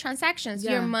regular transactions,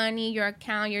 your money, your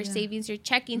account, your savings, your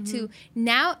checking, to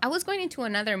now I was going into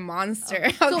another monster.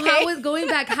 Okay? So how was going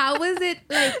back? How was it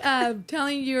like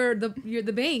telling you're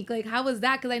the bank? Like, how was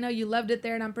that? Because I know you loved it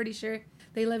there, and I'm pretty sure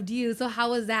they loved you. So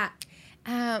how was that?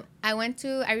 I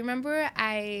remember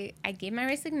I gave my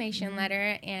resignation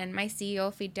letter, and my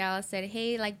CEO, Fidel, said,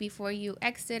 hey, like, before you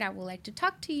exit, I would like to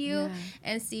talk to you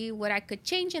and see what I could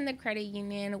change in the credit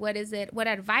union. What is it? What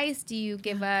advice do you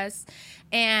give us?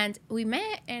 And we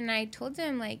met, and I told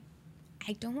him, like,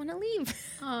 I don't want to leave.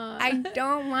 I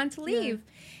don't want to leave.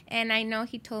 And I know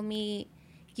he told me,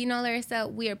 you know,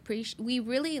 Larisa,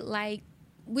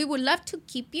 we would love to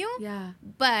keep you,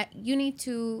 but you need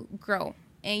to grow.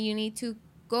 And you need to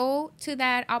go to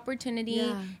that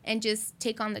opportunity and just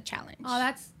take on the challenge. Oh,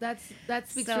 that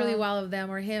speaks really well of them,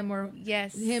 or him, or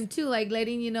him too. Like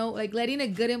letting a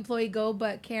good employee go,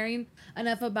 but caring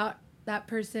enough about that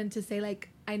person to say, like,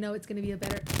 I know it's gonna be a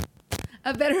better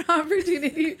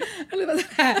opportunity.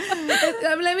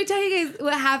 Let me tell you guys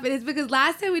what happened. It's because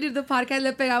last time we did the podcast,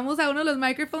 le pegamos a uno de los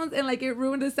microphones, and like it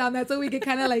ruined the sound. That's why we get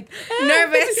kind of like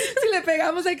nervous. Le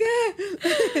pegamos like,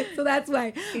 so that's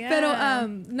why. Pero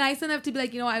nice enough to be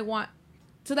like, you know, I want.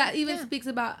 So that even speaks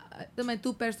about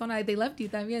tu persona. Like, they loved you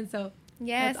también. So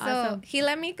yeah. So awesome. He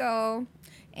let me go.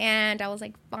 And I was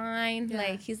like, fine.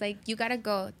 Like, he's like, you gotta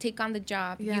go. Take on the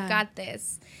job. You got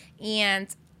this.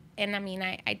 And I mean,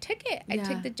 I took it. I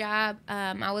took the job.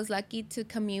 I was lucky to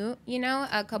commute, you know,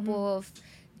 a couple of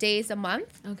days a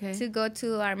month to go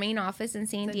to our main office in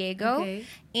San Diego.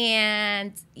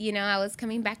 And, you know, I was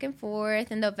coming back and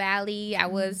forth in the valley. I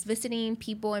was visiting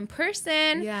people in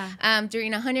person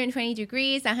during 120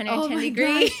 degrees, 110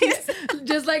 degrees.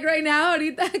 Just like right now,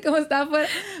 ahorita, como está afuera.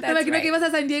 That's right. Que ibas a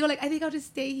San Diego, like, I think I'll just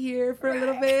stay here for a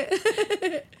little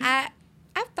bit.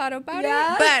 I I've thought about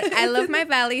it, but I love my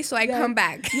valley, so I come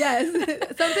back. Yes,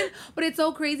 but it's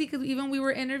so crazy because even we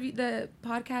were interviewed the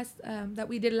podcast that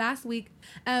we did last week.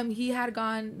 He had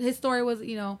gone. His story was,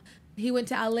 he went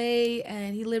to LA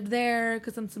and he lived there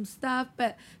because of some stuff,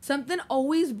 but something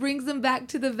always brings him back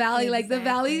to the valley. Like the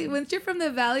valley, once you're from the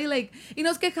valley, like,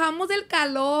 nos quejamos del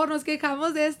calor, nos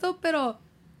quejamos de esto, pero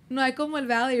no hay como el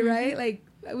valley, right? Like,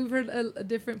 we've heard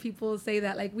different people say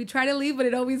that. Like, we try to leave, but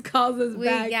it always calls us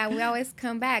back. Yeah, we always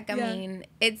come back. I mean,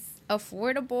 it's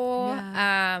affordable.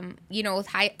 With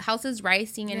houses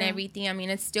rising and everything, I mean,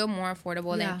 it's still more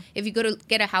affordable than if you go to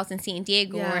get a house in San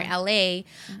Diego or LA.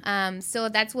 So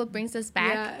that's what brings us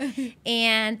back.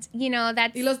 And,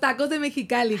 that's... Y los tacos de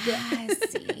Mexicali.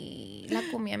 Sí, la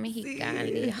comida mexicana.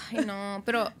 Sí. Ay, no,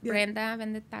 pero Brenda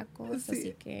vende tacos,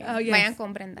 así que vayan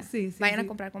con Brenda. Vayan a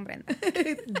comprar con Brenda.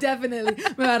 Definitely.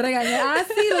 Me va a regañar.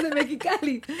 Sí, los de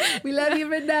Mexicali. We love you,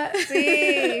 Brenda.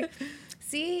 Sí.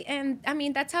 See, and I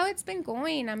mean, that's how it's been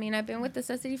going. I mean, I've been with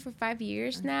Necessity for 5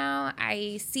 years now.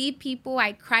 I see people,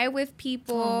 I cry with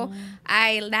people,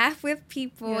 I laugh with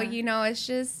people, it's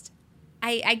just,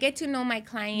 I get to know my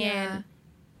client,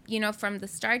 from the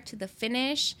start to the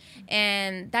finish,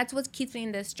 and that's what keeps me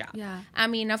in this job. I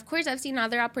mean, of course, I've seen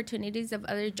other opportunities of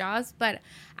other jobs, but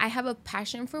I have a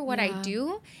passion for what I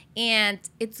do, and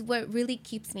it's what really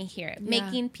keeps me here,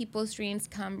 making people's dreams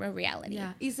come a reality.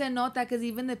 Y se nota, because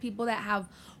even the people that have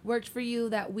worked for you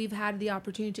that we've had the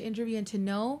opportunity to interview and to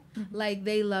know, like,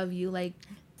 they love you, like,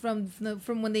 from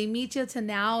when they meet you to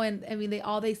now, and I mean,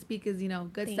 they speak is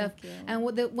good stuff. You. And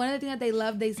one of the things that they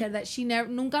love, they said that she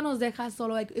nunca nos deja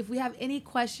solo. Like, if we have any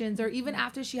questions, or even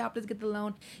after she helped us get the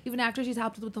loan, even after she's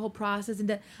helped us with the whole process,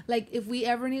 and like, if we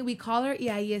ever need, we call her. Y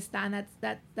ahí está, and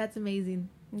that's amazing.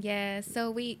 Yeah, so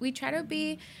we try to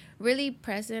be really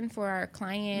present for our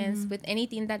clients with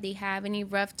anything that they have, any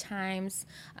rough times.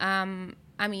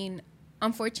 I mean,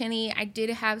 unfortunately, I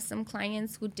did have some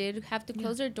clients who did have to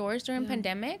close their doors during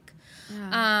pandemic.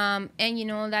 And,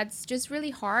 that's just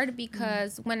really hard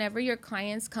because whenever your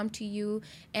clients come to you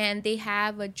and they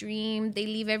have a dream, they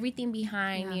leave everything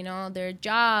behind, their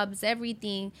jobs,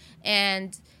 everything,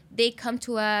 and they come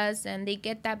to us and they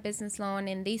get that business loan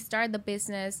and they start the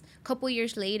business. A couple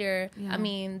years later, I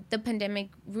mean, the pandemic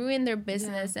ruined their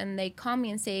business, and they call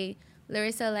me and say,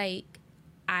 Larisa, like,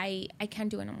 I can't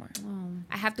do it no more.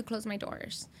 I have to close my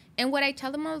doors. And what I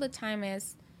tell them all the time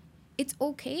is, it's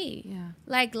okay.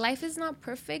 Like, life is not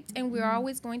perfect, and we're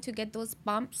always going to get those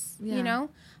bumps,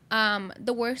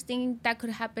 The worst thing that could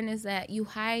happen is that you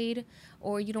hide,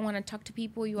 or you don't want to talk to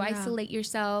people, you isolate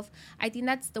yourself. I think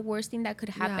that's the worst thing that could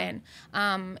happen.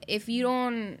 If you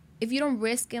don't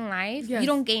risk in life, you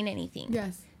don't gain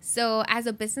anything. So as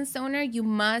a business owner, you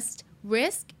must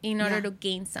risk in order to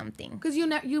gain something, because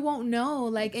you won't know,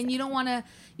 like, and you don't want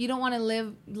to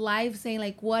live life saying,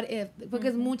 like, what if,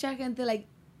 because mucha gente, like,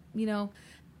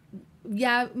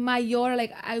 mayor,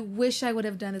 like, I wish I would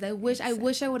have done this, I wish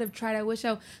I would have tried,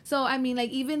 so I mean, like,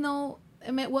 even though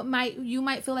you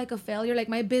might feel like a failure, like,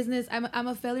 my business, I'm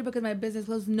a failure because my business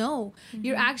was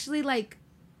you're actually, like,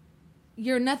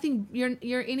 you're nothing,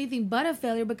 you're anything but a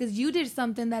failure, because you did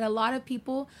something that a lot of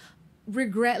people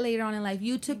regret later on in life.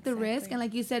 You took the risk, and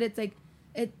like you said, it's like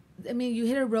I mean, you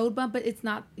hit a road bump, but it's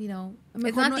not, it's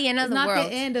not the end of the world. It's not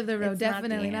the end of the road.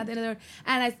 Definitely not the end of the road.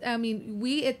 And I mean,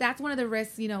 that's one of the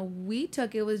risks, we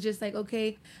took. It was just like,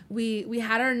 okay, we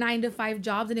had our 9-to-5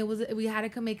 jobs, and we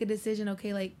had to make a decision.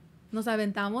 Okay, like, nos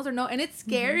aventamos or no, and it's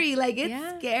scary. Like,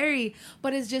 it's scary,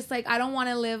 but it's just like, I don't want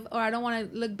to live, or I don't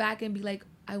want to look back and be like,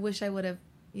 I wish I would have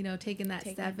taken that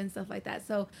step and stuff like that.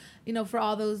 So, for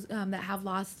all those that have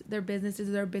lost their businesses,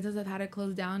 or their business have had to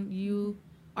close down, you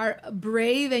are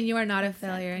brave, and you are not a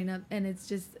failure. And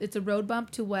it's a road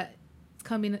bump to what's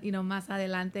coming, más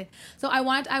adelante. So I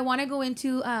want to go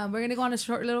into, we're going to go on a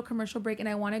short little commercial break, and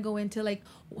I want to go into, like,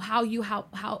 how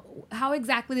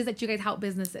exactly it is that you guys help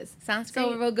businesses. Sounds great.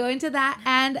 So we'll go into that,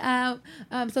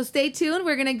 and so stay tuned.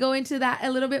 We're going to go into that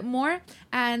a little bit more,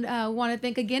 and want to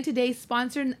thank again today's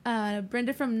sponsor,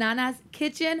 Brenda from Nana's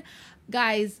Kitchen.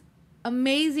 Guys,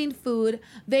 amazing food.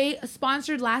 They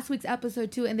sponsored last week's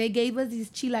episode too, and they gave us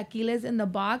these chilaquiles in the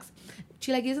box.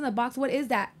 Chilaquiles in the box, what is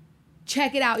that?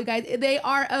 Check it out, you guys. They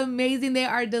are amazing. They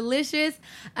are delicious.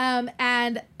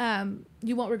 And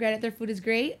you won't regret it. Their food is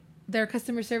great. Their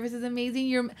customer service is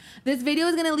amazing. This video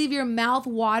is gonna leave your mouth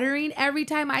watering every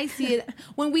time I see it.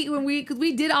 Because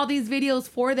we did all these videos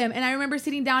for them, and I remember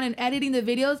sitting down and editing the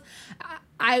videos.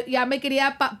 Me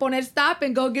quería poner stop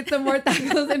and go get some more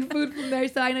tacos and food from there.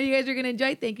 So I know you guys are gonna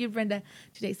enjoy. Thank you, Brenda,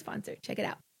 today's sponsor. Check it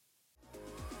out.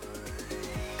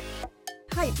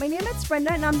 Hi, my name is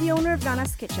Brenda and I'm the owner of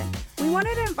Nana's Kitchen. We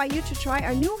wanted to invite you to try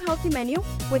our new healthy menu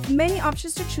with many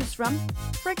options to choose from.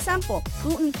 For example,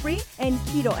 gluten-free and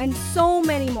keto and so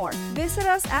many more. Visit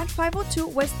us at 502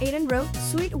 West 8th Road,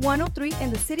 Suite 103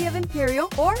 in the city of Imperial,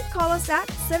 or call us at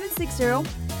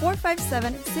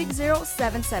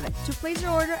 760-457-6077 to place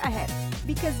your order ahead.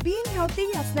 Because being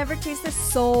healthy has never tasted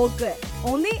so good.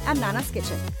 Only at Nana's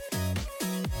Kitchen.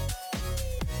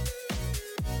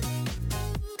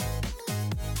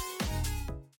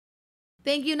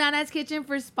 Thank you, Nana's Kitchen,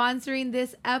 for sponsoring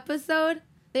this episode.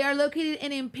 They are located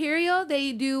in Imperial.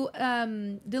 They do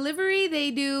delivery.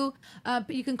 They do,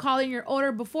 you can call in your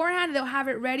order beforehand. They'll have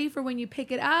it ready for when you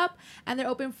pick it up. And they're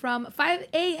open from 5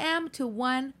 a.m. to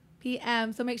 1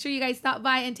 p.m. So make sure you guys stop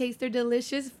by and taste their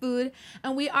delicious food.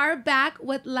 And we are back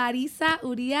with Larisa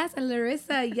Urias and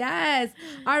Larisa. Yes.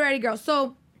 Alrighty, girls.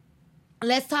 So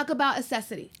let's talk about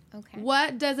Accessity. Okay.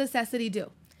 What does Accessity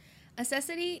do?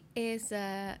 Accessity is it's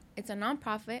a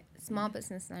nonprofit small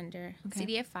business lender,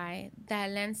 CDFI,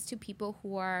 that lends to people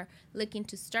who are looking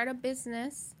to start a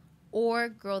business or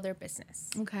grow their business.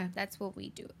 Okay. That's what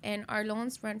we do. And our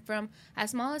loans run from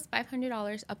as small as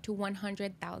 $500 up to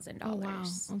 $100,000. Oh, wow.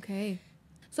 Okay.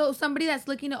 So somebody that's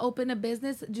looking to open a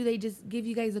business, do they just give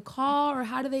you guys a call, or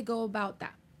how do they go about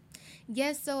that?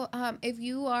 Yes, so if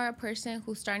you are a person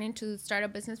who's starting to start a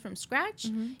business from scratch,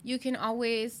 you can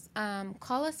always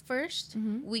call us first.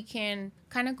 We can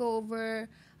kind of go over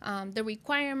the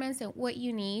requirements and what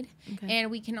you need. And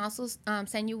we can also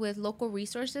send you with local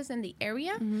resources in the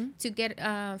area to get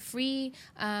free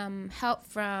help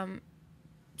from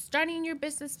starting your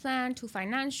business plan to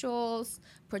financials,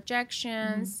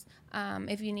 projections.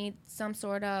 If you need some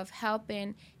sort of help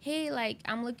in, hey, like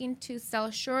I'm looking to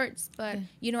sell shorts, but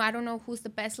you know, I don't know who's the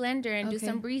best lender, and do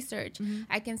some research.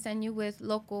 I can send you with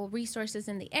local resources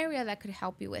in the area that could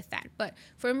help you with that. But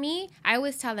for me, I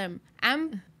always tell them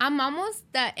I'm almost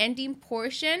the ending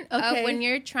portion of when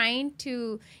you're trying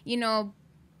to, you know,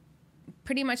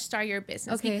 pretty much start your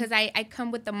business, because I come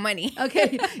with the money. You're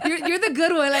the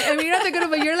good one. Like, I mean, you're not the good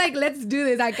one, but you're like, let's do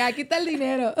this. Acá, quita el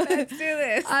dinero. Let's do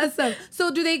this. Awesome.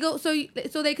 So do they go?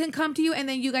 So they can come to you, and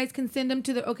then you guys can send them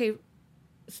to the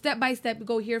step by step.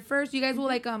 Go here first. You guys will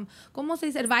like ¿cómo se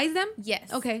dice? Advise them.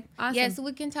 Yes. Okay. Awesome. Yeah. So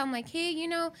we can tell them like, hey, you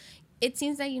know, it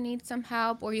seems that you need some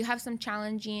help, or you have some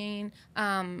challenging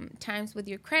times with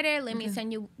your credit. Let me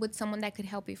send you with someone that could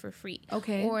help you for free.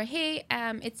 Okay. Or hey,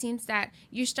 it seems that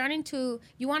you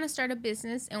want to start a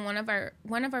business, and one of our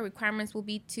requirements will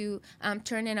be to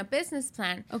turn in a business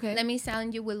plan. Okay. Let me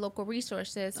send you with local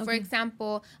resources. For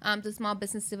example, the Small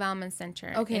Business Development Center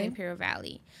in Imperial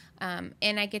Valley.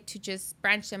 And I get to just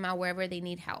branch them out wherever they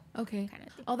need help. Okay. Kind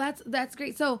of thing. Oh, that's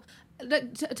great. So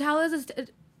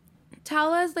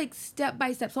tell us like step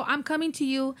by step. So I'm coming to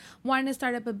you wanting to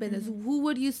start up a business. Who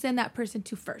would you send that person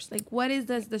to first? Like, what is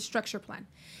the structure plan?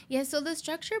 Yeah, so the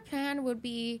structure plan would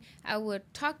be, I would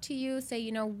talk to you, say,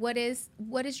 you know, what is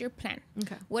your plan?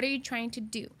 Okay. What are you trying to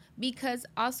do? Because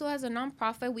also as a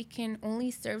nonprofit, we can only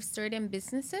serve certain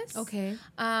businesses. Okay.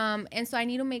 And so I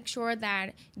need to make sure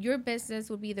that your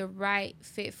business would be the right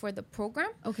fit for the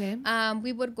program. Okay.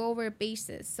 We would go over a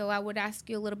basis. So I would ask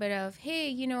you a little bit of, hey,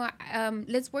 you know,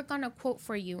 let's work on a quote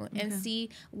for you and see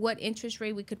what interest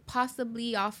rate we could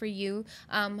possibly offer you,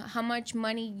 how much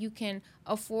money you can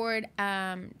afford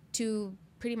to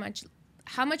pretty much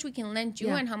how much we can lend you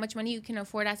and how much money you can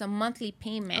afford as a monthly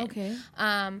payment. Okay.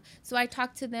 So I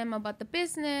talked to them about the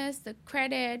business, the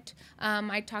credit.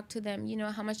 I talked to them, you know,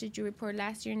 how much did you report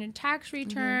last year in your tax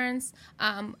returns?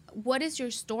 What is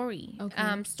your story?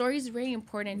 Okay. Story is very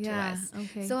important to us.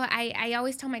 Okay. So I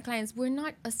always tell my clients, we're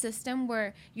not a system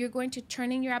where you're going to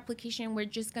turn in your application. We're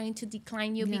just going to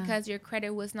decline you because your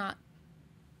credit was not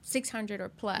 600 or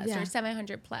plus or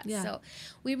 700 plus. So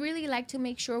we really like to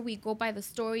make sure we go by the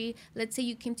story. Let's say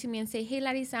you came to me and say, hey,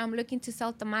 Larisa, I'm looking to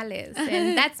sell tamales,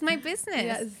 and that's my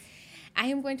business. I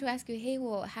am going to ask you, hey,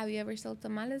 well, have you ever sold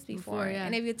tamales before?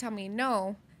 And if you tell me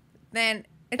no, then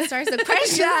it starts the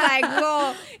question like,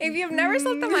 well, if you've never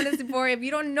sold tamales before, if you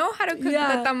don't know how to cook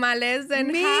the tamales,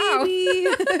 then how?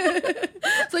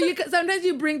 So sometimes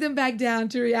you bring them back down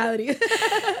to reality.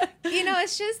 You know,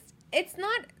 it's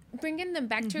not bringing them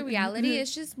back to reality.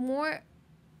 It's just more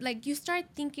like you start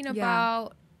thinking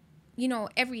about, you know,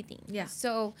 everything.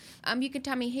 So you could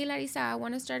tell me, hey, Larisa, I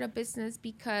want to start a business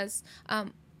because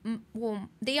well,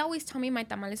 they always tell me my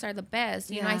tamales are the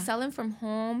best. You know, I sell them from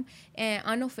home and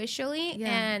unofficially,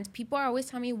 and people are always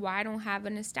telling me why I don't have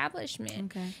an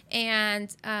establishment. Okay.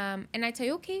 And I tell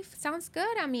you, okay, sounds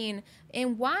good. I mean,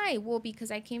 and why? Well,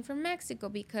 because I came from Mexico.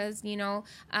 Because, you know,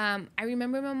 I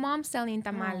remember my mom selling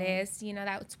tamales. Oh. You know,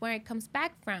 that's where it comes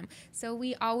back from. So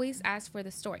we always ask for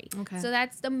the story. Okay. So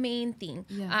that's the main thing.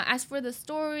 Yeah. As for the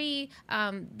story,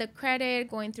 the credit,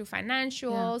 going through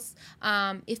financials,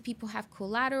 if people have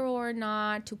collateral or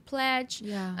not, to pledge.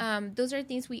 Yeah. Those are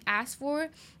things we ask for.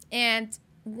 And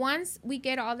once we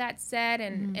get all that said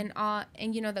and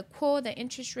you know, the quote, the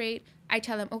interest rate, I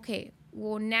tell them, okay,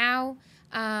 well, now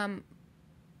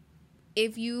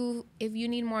if you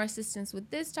need more assistance with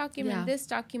this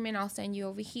document, I'll send you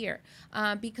over here.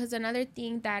 Because another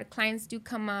thing that clients do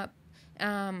come up,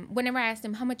 whenever I ask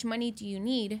them, how much money do you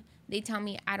need? They tell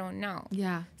me, I don't know.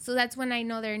 Yeah. So that's when I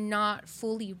know they're not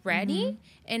fully ready.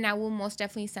 And I will most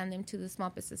definitely send them to the Small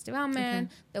Business Development,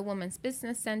 the Women's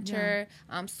Business Center,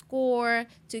 SCORE,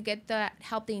 to get the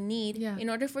help they need in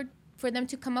order for them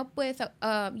to come up with,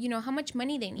 you know, how much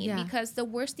money they need. Yeah. Because the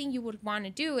worst thing you would want to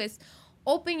do is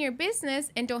open your business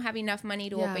and don't have enough money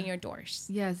to open your doors.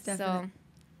 Yes, definitely. So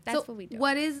that's what we do.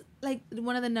 What is, like,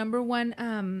 one of the number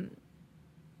one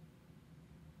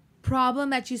problem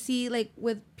that you see, like,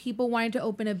 with people wanting to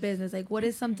open a business? Like, what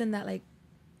is something that, like,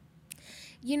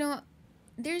 you know,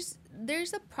 there's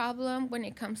a problem when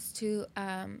it comes to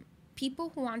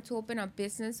people who want to open a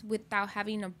business without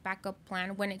having a backup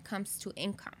plan when it comes to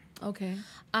income. Okay.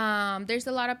 There's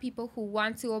a lot of people who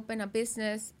want to open a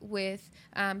business with,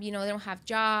 you know, they don't have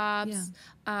jobs.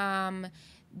 Yeah.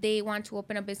 They want to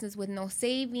open a business with no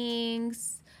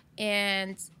savings.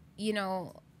 And, you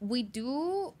know,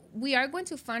 we are going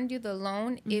to fund you the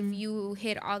loan if you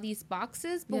hit all these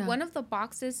boxes. But one of the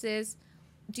boxes is,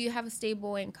 do you have a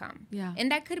stable income? Yeah. And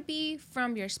that could be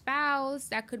from your spouse.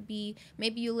 That could be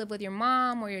maybe you live with your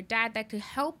mom or your dad. That could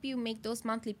help you make those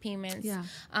monthly payments. Yeah.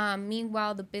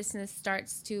 Meanwhile, the business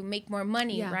starts to make more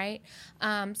money, right?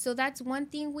 So that's one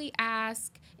thing we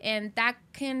ask, and that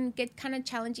can get kind of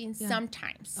challenging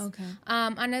sometimes. Okay.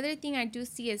 Another thing I do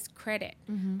see is credit.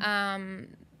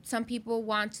 Some people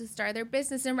want to start their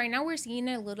business, and right now we're seeing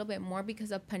it a little bit more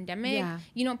because of pandemic. Yeah.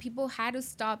 You know, people had to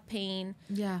stop paying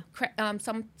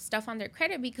some stuff on their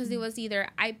credit because it was either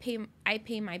I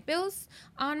pay my bills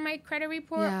on my credit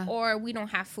report or we don't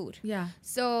have food. Yeah.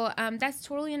 So that's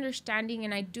totally understanding,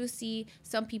 and I do see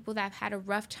some people that have had a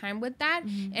rough time with that.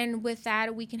 And with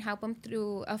that, we can help them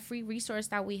through a free resource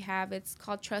that we have. It's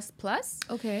called Trust Plus.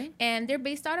 Okay. And they're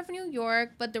based out of New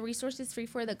York, but the resource is free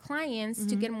for the clients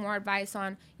to get more advice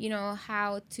on, you know,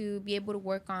 how to be able to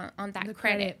work on that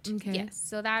credit. Okay. Yes.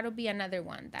 So that'll be another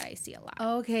one that I see a lot.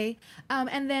 Okay.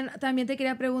 And then también te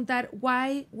quería preguntar,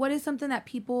 what is something that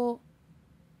people,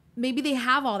 maybe they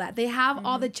have all that, they have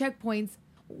all the checkpoints.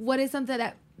 What is something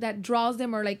that draws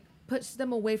them or, like, pushes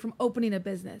them away from opening a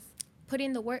business?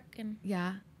 Putting the work in.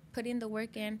 Yeah. Putting the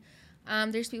work in.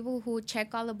 There's people who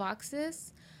check all the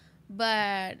boxes,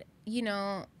 but, you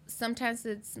know, sometimes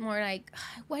it's more like,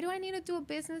 why do I need to do a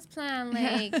business plan?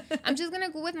 Like, I'm just going to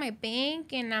go with my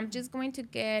bank and I'm just going to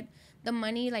get the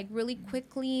money, like, really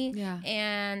quickly. Yeah.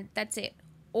 And that's it.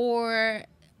 Or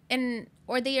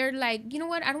they are like, you know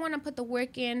what? I don't want to put the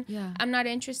work in. Yeah. I'm not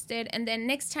interested. And then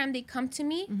next time they come to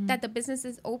me that the business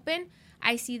is open,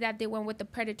 I see that they went with the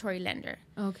predatory lender.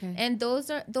 Okay. And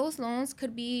those loans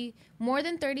could be more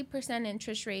than 30%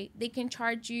 interest rate. They can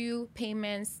charge you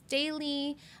payments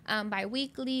daily,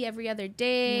 bi-weekly, every other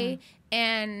day. Yeah.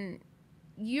 And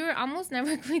you're almost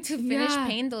never going to finish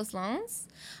paying those loans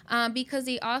because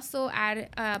they also add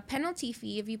a penalty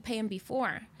fee if you pay them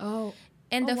before. Oh.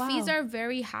 And the fees are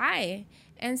very high.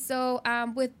 And so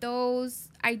with those,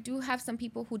 I do have some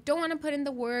people who don't want to put in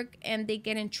the work and they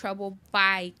get in trouble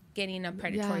by getting a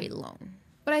predatory loan.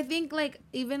 But I think, like,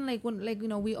 even like when, like, you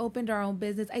know, we opened our own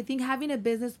business, I think having a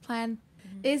business plan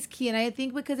is key. And I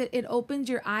think because it opens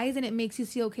your eyes and it makes you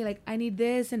see, okay, like, I need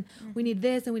this and we need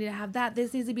this and we need to have that.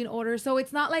 This needs to be in order. So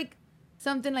it's not like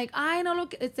something like, I know,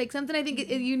 look, it's like something I think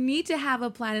you need to have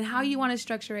a plan and how you want to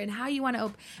structure it and how you want to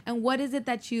open. And what is it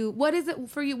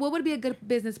for you? What would be a good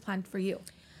business plan for you?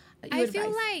 I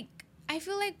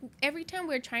feel like every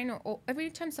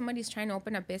time somebody's trying to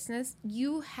open a business,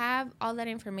 you have all that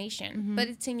information, but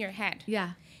it's in your head.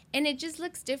 Yeah. And it just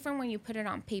looks different when you put it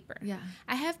on paper. Yeah.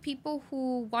 I have people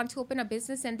who want to open a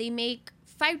business and they make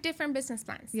 5 different business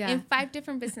plans in 5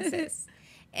 different businesses.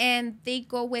 And they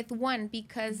go with one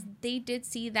because they did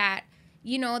see that,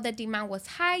 you know, the demand was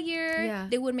higher. Yeah.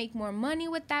 They would make more money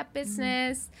with that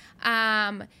business.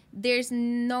 There's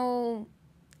no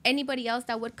anybody else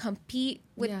that would compete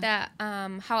with the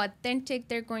how authentic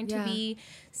they're going to be.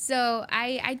 So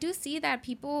I do see that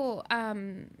people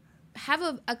have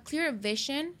a clear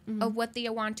vision of what they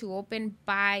want to open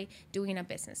by doing a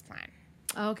business plan.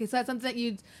 Okay, so that's something that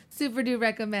you super do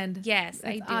recommend. Yes, that's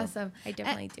I do. Awesome. I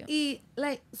definitely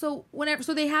do.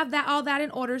 So they have all that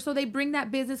in order. So they bring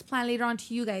that business plan later on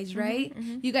to you guys, right?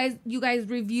 You guys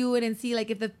review it and see like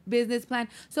if the business plan.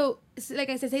 So like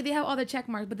I said, say they have all the check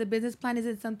marks, but the business plan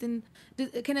isn't something.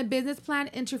 Can a business plan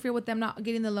interfere with them not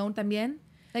getting the loan también?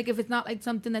 Like if it's not like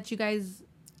something that you guys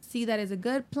see that is a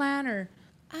good plan or.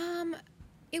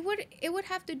 It would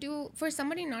have to do for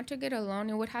somebody not to get a loan.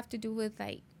 It would have to do with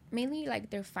like. Mainly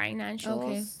like their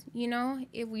financials, you know,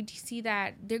 if we see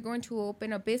that they're going to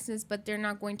open a business, but they're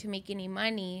not going to make any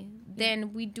money,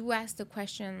 then we do ask the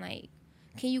question, like,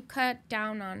 can you cut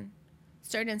down on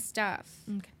certain stuff?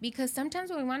 Okay. Because sometimes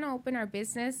when we want to open our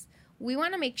business, we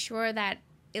want to make sure that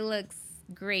it looks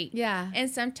great. Yeah. And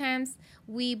sometimes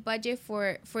we budget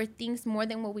for things more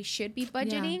than what we should be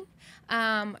budgeting.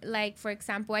 Like, for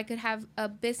example, I could have a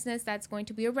business that's going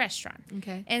to be a restaurant.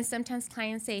 Okay. And sometimes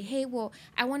clients say, hey, well,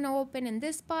 I want to open in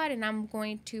this spot and I'm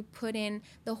going to put in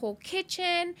the whole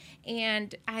kitchen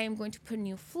and I am going to put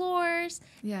new floors.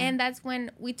 Yeah. And that's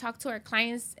when we talk to our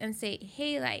clients and say,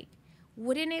 hey, like,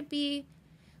 wouldn't it be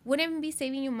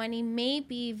saving you money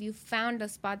maybe if you found a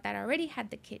spot that already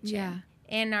had the kitchen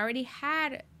and already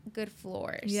had good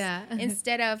floors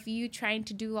instead of you trying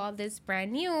to do all this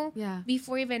brand new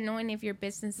before even knowing if your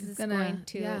business is going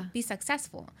to be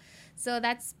successful. So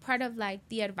that's part of like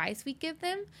the advice we give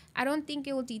them. I don't think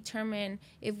it will determine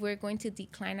if we're going to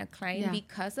decline a client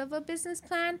because of a business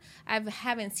plan. I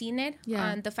haven't seen it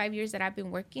on the 5 years that I've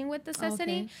been working with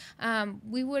Necessity.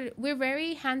 We're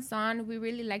very hands-on. We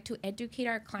really like to educate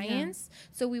our clients.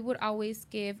 So we would always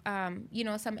give,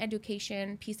 some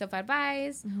education piece of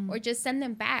advice or just send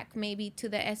them back maybe to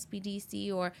the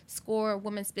SBDC or SCORE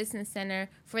Women's Business Center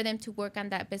for them to work on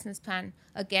that business plan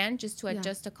again, just to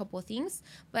adjust a couple of things.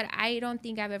 But I don't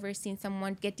think I've ever seen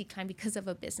someone get declined because of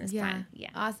a business plan. Yeah.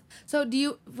 Awesome. So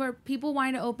for people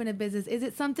wanting to open a business, is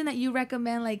it something that you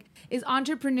recommend? Like, is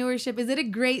entrepreneurship, is it a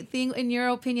great thing in your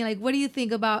opinion? Like, what do you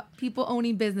think about people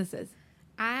owning businesses?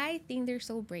 I think they're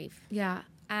so brave. Yeah.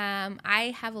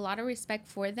 I have a lot of respect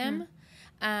for them.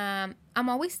 I'm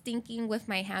always thinking with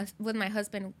my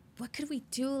husband, what could we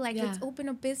do? Like, let's open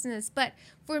a business. But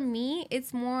for me,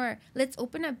 it's more, let's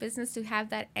open a business to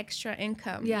have that extra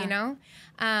income, you know?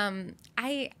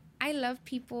 I love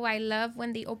people. I love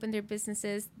when they open their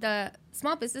businesses. The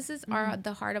small businesses are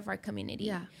the heart of our community.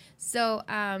 Yeah. So,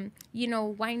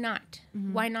 why not?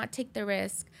 Why not take the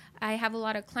risk? I have a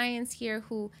lot of clients here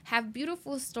who have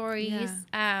beautiful stories.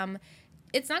 Yeah.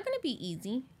 It's not going to be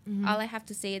easy. All I have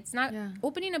to say, it's not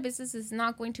opening a business is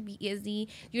not going to be easy.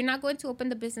 You're not going to open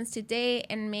the business today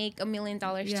and make $1 million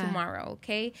tomorrow.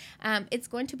 Okay. It's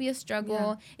going to be a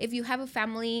struggle. If you have a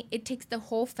family, it takes the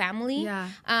whole family.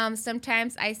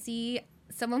 Sometimes I see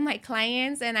some of my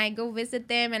clients and I go visit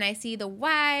them and I see the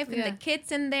wife and the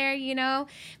kids in there,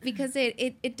 because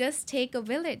it does take a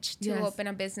village to open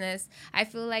a business. I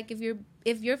feel like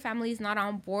if your family is not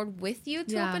on board with you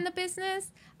to open the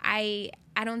business, I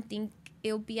don't think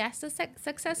it'll be as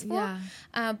successful.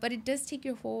 But it does take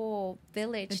your whole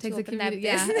village to open that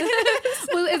business.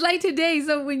 Well, it's like today.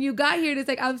 So when you got here, it's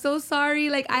like, I'm so sorry.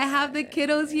 Like, I have the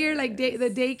kiddos here. Like,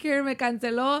 the daycare me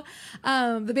canceló.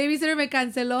 The babysitter me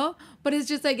canceló. But it's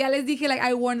just like, ya les dije, like,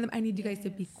 I warned them, I need you guys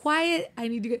to be quiet. I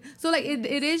need you guys. So, like,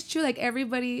 it is true. Like,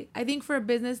 everybody, I think for a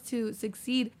business to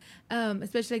succeed,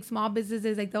 especially like small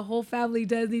businesses, like the whole family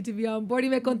does need to be on board. Y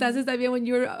me contaste también when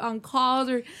you're on calls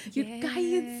or you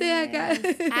cállense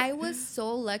acá. I was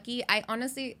so lucky. I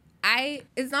honestly,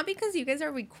 it's not because you guys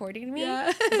are recording me,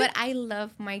 but I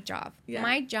love my job.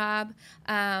 My job,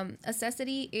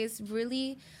 Necessity is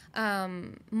really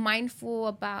mindful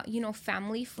about,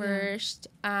 family first.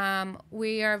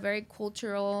 We are very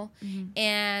cultural.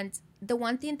 And the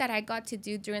one thing that I got to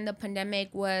do during the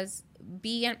pandemic was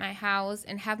be at my house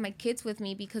and have my kids with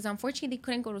me because unfortunately they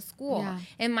couldn't go to school.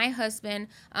 And my husband,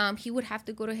 he would have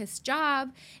to go to his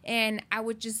job and I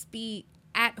would just be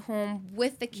at home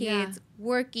with the kids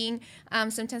working.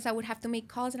 Sometimes I would have to make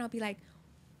calls and I'll be like,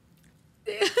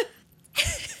 and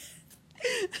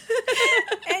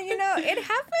it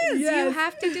happens. You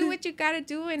have to do what you got to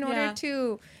do in order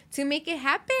to make it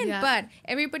happen. But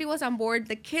everybody was on board.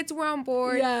 The kids were on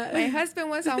board. My husband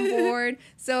was on board.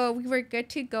 So we were good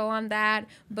to go on that.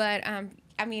 But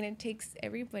it takes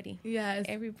everybody. Yes.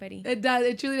 Everybody. It does.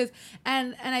 It truly does.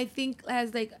 And I think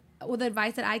as like with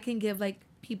advice that I can give like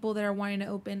people that are wanting to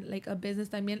open like a business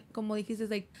también, como dijiste, is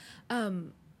like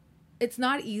it's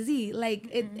not easy. Like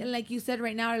it, like you said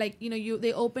right now, like, you know, you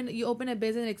open a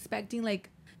business expecting like,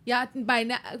 yeah, by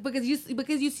now, because you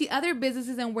see other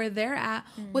businesses and where they're at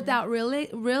without really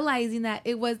realizing that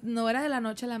it was no era de la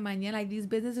noche a la mañana. Like, these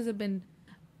businesses have been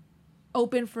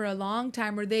open for a long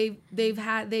time, or they've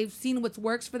seen what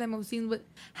works for them, or seen what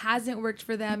hasn't worked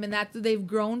for them, and that's they've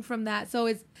grown from that. So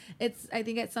it's I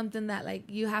think it's something that like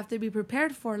you have to be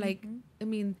prepared for. Like, I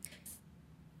mean,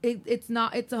 it's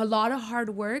a lot of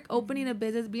hard work. Opening a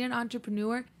business, being an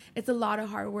entrepreneur, it's a lot of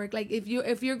hard work. Like,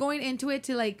 if you're going into it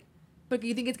to like, but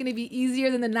you think it's going to be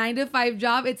easier than the 9-to-5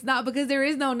 job, it's not, because there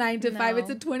is no 9-to-5. It's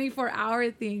a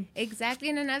 24-hour thing. Exactly.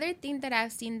 And another thing that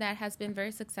I've seen that has been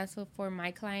very successful for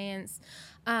my clients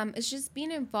is just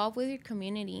being involved with your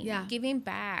community, giving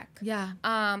back,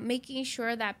 making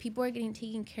sure that people are getting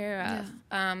taken care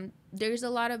of. There's a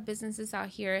lot of businesses out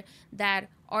here that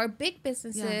are big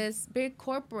businesses, big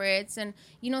corporates, and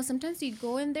you know, sometimes you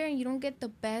go in there and you don't get the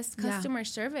best customer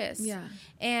service.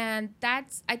 And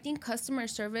that's, I think customer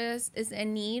service is a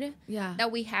need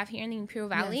that we have here in the Imperial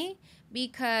Valley,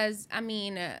 because I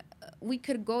mean, we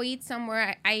could go eat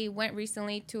somewhere. I went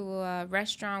recently to a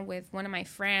restaurant with one of my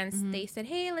friends. They said,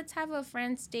 hey, let's have a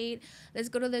friend's date. Let's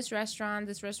go to this restaurant.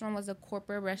 This restaurant was a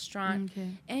corporate restaurant.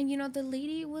 And, you know, the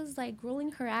lady was like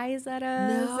rolling her eyes at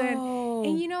us.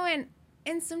 And you know,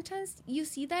 and sometimes you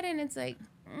see that and it's like,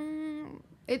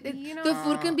 you know. The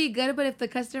food can be good, but if the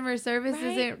customer service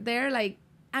isn't there, like...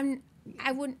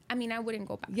 I wouldn't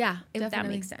go back. Yeah, if definitely. that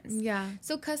makes sense. Yeah.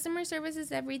 So customer service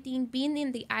is everything. Being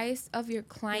in the eyes of your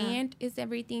client is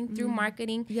everything through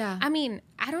marketing. Yeah. I mean,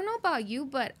 I don't know about you,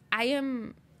 but I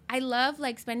love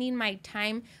like spending my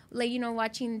time, like, you know,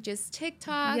 watching just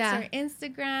TikToks or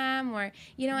Instagram, or,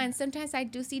 you know, and sometimes I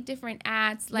do see different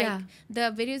ads, like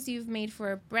the videos you've made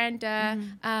for Brenda.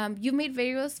 You made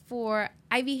videos for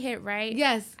Ivy Hit, right?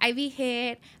 Yes. Ivy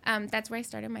Hit. That's where I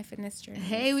started my fitness journey.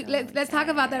 Hey, so, let's talk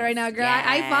about that right now, girl. Yes,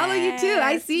 I follow you too.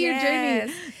 I see your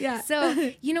journey. Yeah.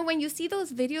 So, you know, when you see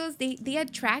those videos, they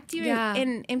attract you,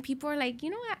 and people are like, you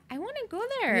know what? I want to go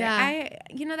there. Yeah.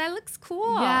 You know, that looks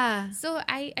cool. Yeah. So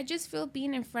I just feel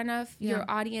being in front of your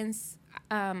audience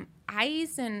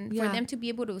eyes, and for them to be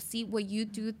able to see what you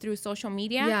do through social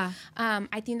media,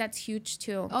 I think that's huge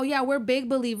too. Oh yeah, we're big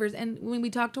believers, and when we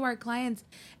talk to our clients,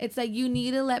 it's like you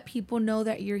need to let people know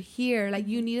that you're here. Like,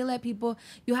 you need to let people,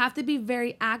 you have to be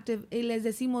very active. Les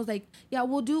decimos, like, yeah,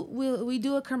 we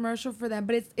do a commercial for them,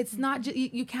 but it's not just,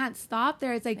 you can't stop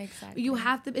there. It's like you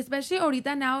have to, especially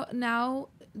ahorita now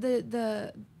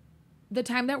the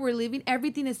time that we're living,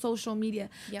 everything is social media.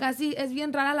 Casi es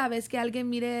bien rara la vez que alguien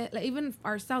mire, like, even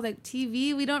ourselves, like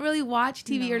TV, we don't really watch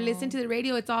TV or listen to the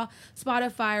radio. It's all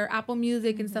Spotify or Apple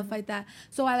Music and stuff like that.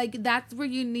 So that's where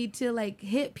you need to like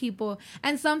hit people.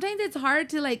 And sometimes it's hard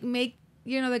to like make,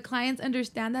 you know, the clients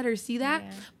understand that or see that.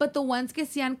 But the ones que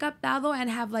se han captado and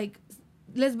have like,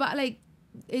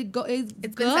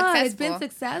 it's been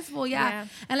successful. Yeah.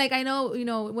 And like, I know, you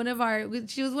know,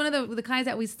 she was one of the clients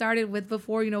that we started with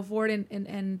before, you know, Ford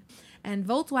and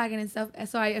Volkswagen and stuff.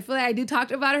 So I feel like I do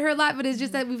talk about her a lot, but it's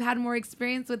just that we've had more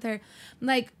experience with her.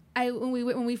 Like,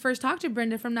 when we first talked to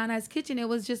Brenda from Nana's Kitchen, it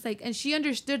was just like, and she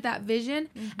understood that vision,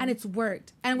 and it's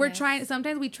worked. And we're trying,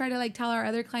 sometimes we try to like tell our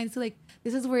other clients to like,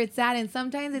 this is where it's at. And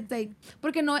sometimes it's like,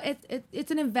 porque no,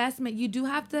 it's an investment. You do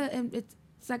have to, it's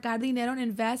sacar dinero and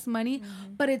invest money,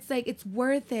 but it's like, it's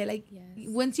worth it. Like,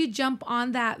 once you jump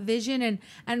on that vision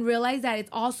and realize that it's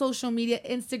all social media,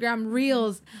 Instagram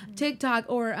Reels, TikTok,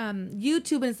 or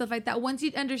YouTube and stuff like that. Once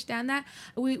you understand that,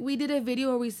 we did a video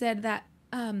where we said that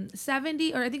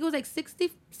 70, or I think it was like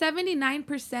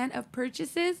 79% of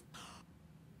purchases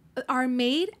are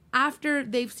made after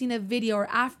they've seen a video, or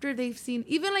after they've seen,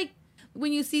 even like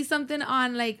when you see something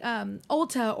on like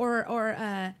Ulta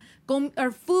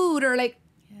or food, or like,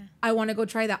 I want to go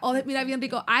try that. Oh, mira bien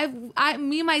rico.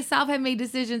 Me myself have made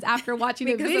decisions after watching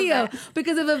a video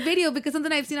because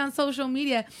something I've seen on social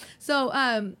media.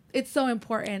 So it's so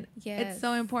important. Yes. It's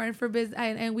so important for business,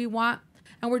 and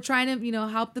we're trying to, you know,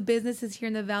 help the businesses here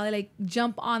in the Valley like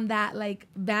jump on that like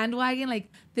bandwagon. Like,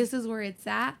 this is where it's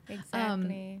at.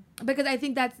 Exactly. Because I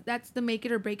think that's the make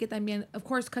it or break it. I mean, of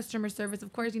course, customer service,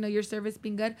 of course, you know, your service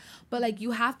being good, but like,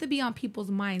 you have to be on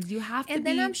people's minds. You have to. And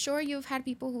then I'm sure you've had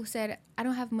people who said, I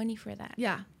don't have money for that.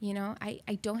 Yeah. You know, I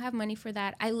don't have money for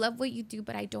that. I love what you do,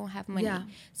 but I don't have money. Yeah.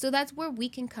 So that's where we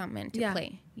can come into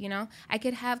play. You know, I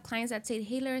could have clients that say,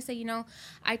 hey, Larisa, you know,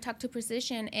 I talked to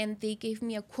Precision and they gave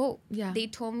me a quote. Yeah. They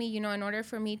told me, you know, in order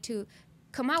for me to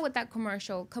come out with that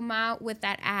commercial, come out with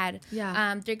that ad,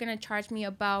 they're going to charge me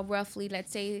about roughly,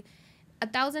 let's say,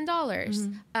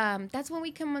 $1,000. That's when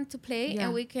we come into play,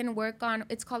 and we can work on,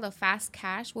 it's called a fast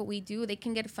cash. What we do, they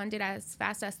can get funded as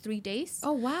fast as 3 days.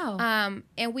 Oh, wow.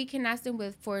 And we can ask them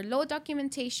for low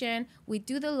documentation. We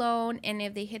do the loan, and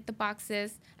if they hit the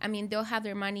boxes, I mean, they'll have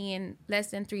their money in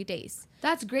less than 3 days.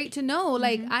 That's great to know.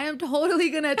 Like, I am totally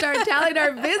going to start telling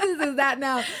our businesses that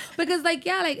now. Because, like,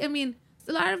 yeah, like, I mean,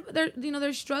 a lot of,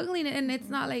 they're struggling, and it's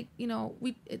not like,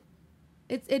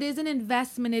 it is an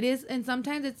investment. It is, and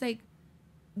sometimes it's like,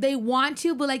 they want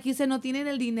to, but like you said, no tienen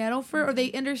el dinero for, or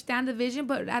they understand the vision,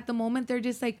 but at the moment they're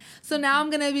just like, so now I'm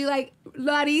gonna be like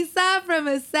Larisa from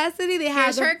Necessity. They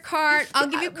have her card. I'll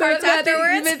give you cards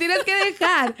afterwards.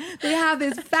 They have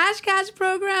this fast cash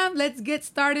program. Let's get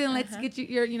started and let's get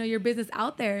your business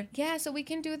out there. Yeah, so we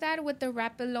can do that with the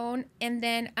rapid loan, and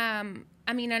then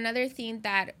I mean, another thing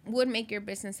that would make your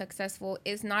business successful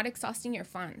is not exhausting your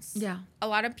funds. Yeah. A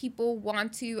lot of people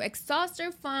want to exhaust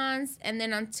their funds, and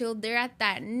then until they're at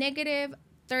that negative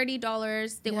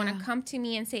 $30, they want to come to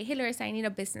me and say, hey, Larisa, I need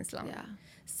a business loan. Yeah.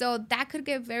 So that could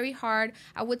get very hard.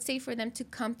 I would say for them to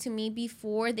come to me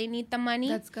before they need the money.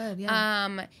 That's good,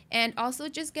 yeah. And also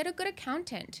just get a good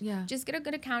accountant. Yeah. Just get a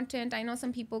good accountant. I know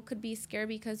some people could be scared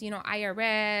because,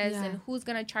 IRS and who's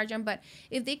going to charge them. But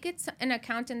if they get an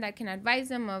accountant that can advise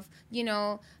them of,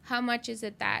 how much is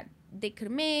it that they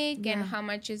could make and how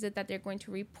much is it that they're going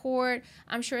to report,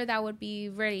 I'm sure that would be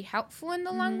very helpful in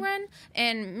the long run,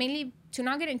 and mainly to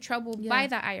not get in trouble by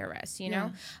the IRS,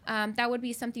 that would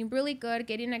be something really good.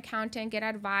 Get an accountant, get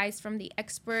advice from the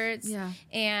experts,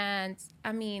 and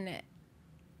I mean,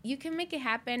 you can make it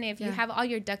happen if you have all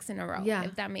your ducks in a row,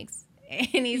 if that makes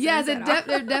any sense. Yes,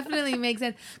 it definitely makes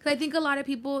sense. Because I think a lot of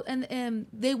people, and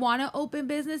they want to open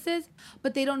businesses,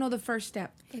 but they don't know the first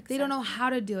step. Exactly. They don't know how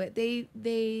to do it. They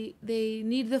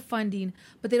need the funding,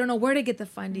 but they don't know where to get the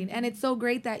funding. And it's so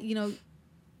great that,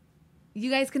 you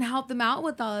guys can help them out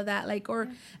with all of that, like, or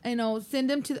send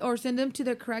them to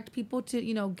the correct people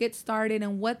to get started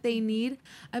and what they need.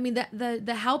 I mean,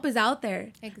 the help is out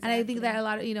there. Exactly. And I think that a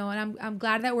lot of and I'm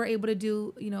glad that we're able to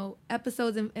do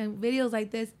episodes and videos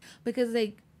like this, because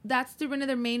that's one of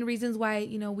the main reasons why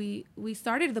we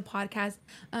started the podcast,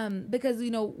 because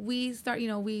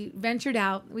we ventured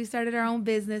out, we started our own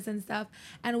business and stuff,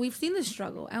 and we've seen the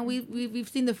struggle, and we've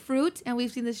seen the fruit, and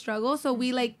we've seen the struggle. So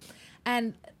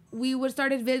we would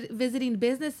started visiting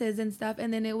businesses and stuff,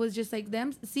 and then it was just like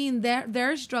them seeing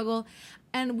their struggle,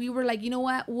 and we were like,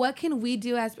 what can we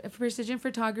do as precision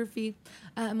photography,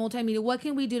 multimedia? What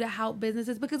can we do to help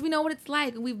businesses? Because we know what it's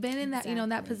like. We've been in that in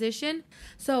that position.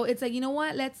 So it's like,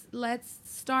 let's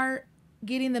start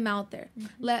getting them out there.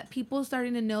 Let people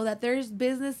starting to know that there's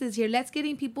businesses here. Let's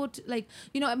getting people to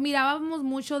mirábamos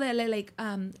mucho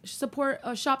de support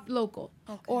shop local,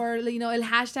 or el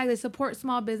hashtag de support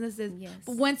small businesses. Yes.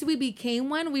 But once we became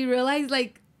one, we realized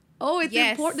it's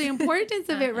the importance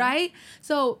of it, right?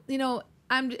 So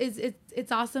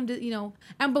it's awesome to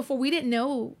and before we didn't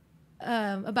know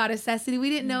about Necessity.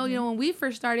 We didn't know when we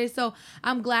first started. So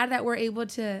I'm glad that we're able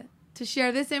to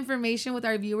share this information with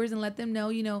our viewers and let them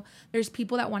know, there's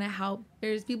people that want to help.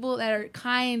 There's people that are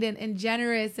kind and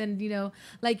generous and,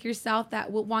 like yourself,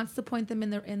 that wants to point them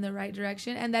in the right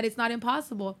direction, and that it's not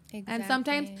impossible. Exactly. And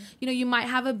sometimes, you might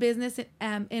have a business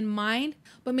in mind,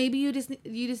 but maybe you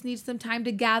just need some time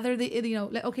to gather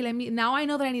okay, now I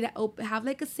know that I need to have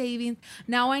a savings.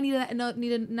 Now I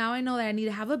now I know that I need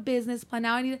to have a business plan.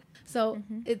 Now I need to, so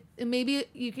maybe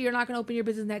you're not going to open your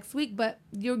business next week, but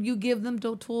you give them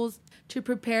the tools to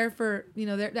prepare for,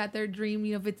 their dream.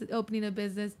 If it's opening a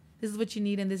business, this is what you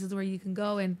need, and this is where you can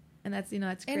go, and that's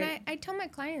that's great. And I tell my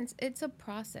clients, it's a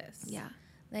process. Yeah.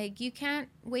 Like, you can't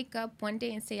wake up one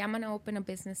day and say, I'm going to open a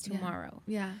business tomorrow.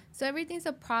 Yeah. So everything's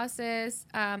a process.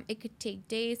 It could take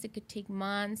days, it could take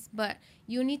months, but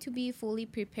you need to be fully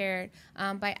prepared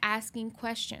by asking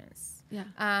questions.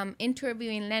 Yeah.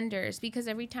 Interviewing lenders, because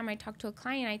every time I talk to a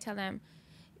client, I tell them,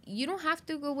 you don't have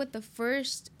to go with the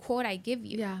first quote I give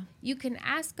you. Yeah. You can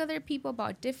ask other people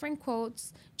about different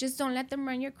quotes. Just don't let them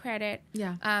run your credit.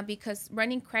 Yeah. Because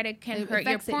running credit can hurt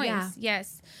your points. Yeah.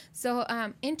 Yes. So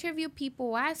interview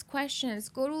people, ask questions,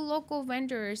 go to local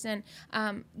vendors, and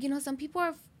some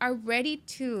people are ready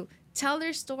to tell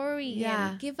their story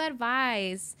and give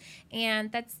advice, and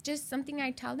that's just something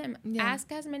I tell them. Ask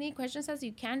as many questions as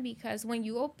you can, because when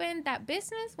you open that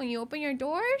business, when you open your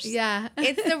doors,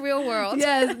 it's the real world.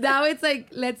 Yes, now it's like,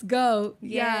 let's go.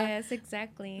 Yes,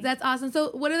 exactly. That's awesome.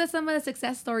 So what are some of the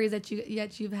success stories that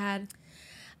you've had?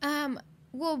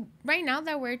 Well, right now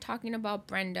that we're talking about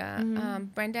Brenda,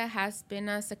 Brenda has been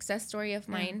a success story of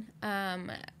mine.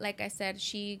 Like I said,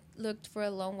 she looked for a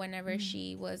loan whenever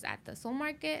she was at the soul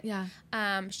market. Yeah.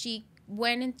 She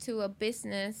went into a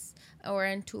business or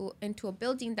into a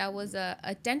building that was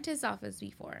a dentist's office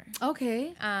before.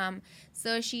 Okay.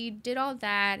 So she did all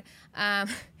that.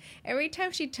 Every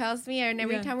time she tells me and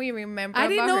every time we remember I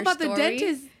didn't know about story, the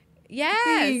dentist.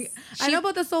 Yes. I know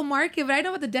about the soul market, but I know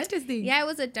about the dentist thing. Yeah, it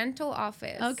was a dental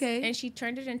office. Okay. And she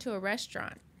turned it into a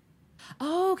restaurant.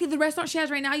 Oh, okay. The restaurant she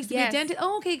has right now used to be a dentist.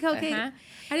 Oh, okay. I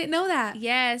didn't know that.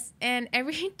 Yes. And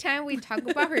every time we talk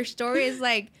about her story, it's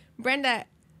like, Brenda,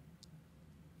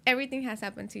 everything has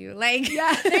happened to you. Like,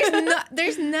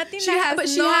 there's nothing that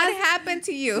has not happened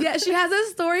to you. Yeah, she has a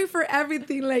story for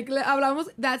everything. Like, hablamos,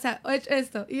 that's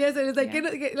esto. Y eso. It's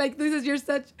like, like, this is, you're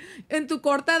such, en tu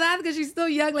corta edad, because she's so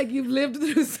young, like, you've lived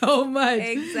through so much.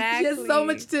 Exactly. She has so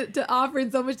much to offer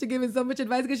and so much to give and so much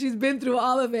advice because she's been through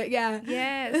all of it. Yeah.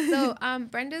 Yes. So,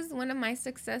 Brenda's one of my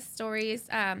success stories.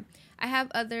 I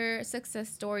have other success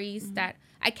stories that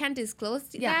I can't disclose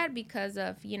that because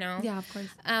of, Yeah, of course.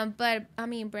 But, I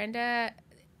mean, Brenda,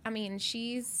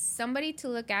 she's somebody to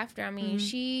look after. I mean,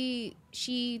 she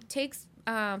takes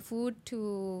food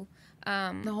to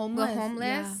the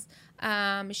homeless.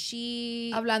 Yeah.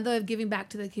 She... Hablando of giving back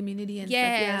to the community and stuff.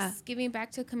 Yes, giving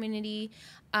back to the community.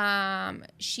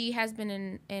 She has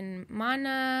been in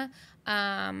Mana.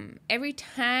 Every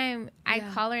time I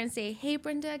call her and say, hey,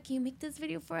 Brenda, can you make this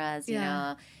video for us? You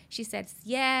know, she says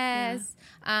yes.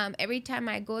 Every time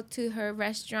I go to her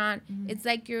restaurant, it's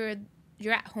like you're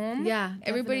at home. Yeah,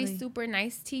 everybody's super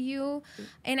nice to you,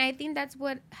 and I think that's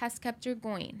what has kept her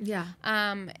going. Yeah.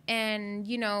 And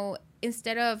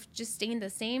instead of just staying the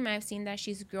same, I've seen that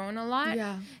she's grown a lot.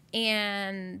 Yeah.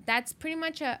 And that's pretty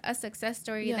much a success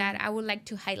story that I would like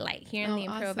to highlight here in the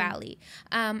Imperial Valley.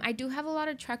 I do have a lot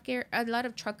of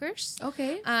truckers.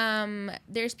 Okay.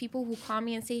 There's people who call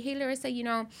me and say, hey,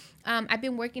 Larisa, I've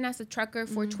been working as a trucker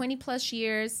for 20 plus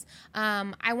years.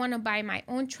 I want to buy my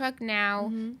own truck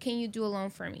now. Can you do a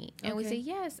loan for me? And we say,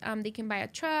 yes. They can buy a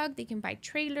truck. They can buy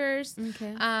trailers.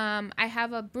 Okay. I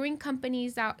have a brewing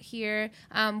companies out here.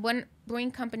 One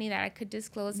brewing company that I could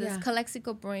disclose is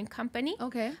Calexico Brewing Company.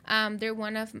 Okay. They're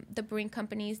one of the brewing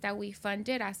companies that we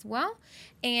funded as well.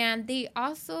 And they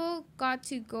also got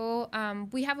to go,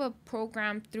 we have a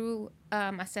program through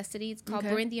Necessity. It's called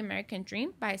Brewing the American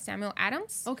Dream by Samuel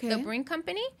Adams, the brewing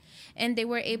company. And they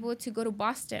were able to go to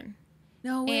Boston.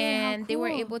 No way. And they were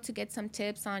able to get some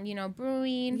tips on,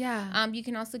 brewing. Yeah. You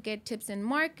can also get tips in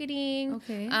marketing.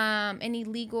 Okay. Any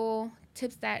legal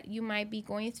tips that you might be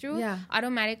going through. Yeah.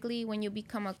 Automatically, when you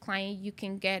become a client, you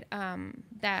can get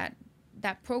that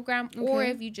program. Or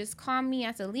if you just call me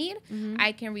as a lead,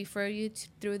 I can refer you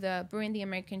through the Brewing the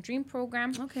American Dream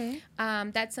program. Okay.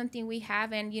 That's something we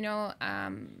have. And, the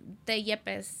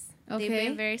Yepes. They've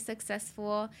been very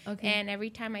successful, and every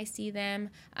time I see them,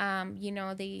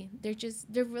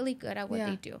 they're really good at what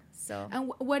they do. So, and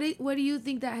what do you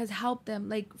think that has helped them,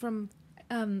 like from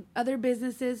other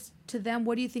businesses to them?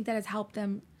 What do you think that has helped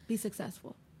them be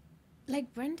successful?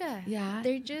 Like Brenda,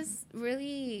 they're just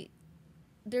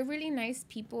they're really nice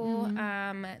people.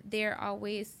 They're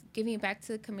always giving back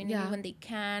to the community when they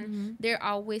can. They're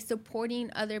always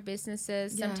supporting other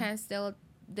businesses. Sometimes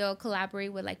they'll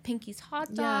collaborate with like Pinky's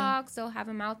Hot Dogs. They'll have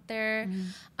them out there.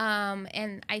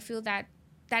 And I feel that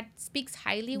speaks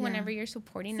highly whenever you're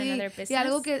supporting another business. Yeah,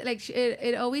 look at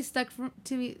it always stuck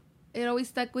to me. It always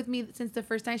stuck with me since the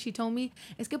first time she told me,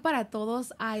 es que para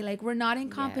todos we're not in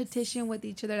competition with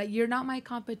each other. Like, you're not my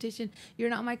competition. You're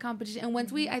not my competition. And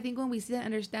once I think when we see that,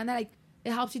 understand that, like,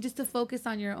 it helps you just to focus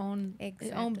on your own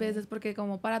business. Porque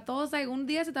como para todos, like, un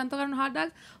día se te va a antojar un hot dog,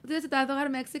 otro día se te va a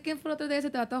antojar Mexican food, otro día se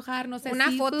te va a antojar, no sé,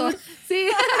 una foto. Sí,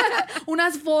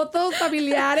 unas fotos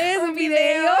familiares, un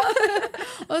video.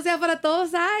 O sea, para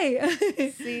todos hay.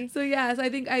 Sí. So I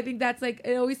think that's like,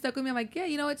 it always stuck with me. I'm like, yeah,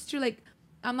 it's true. Like,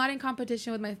 I'm not in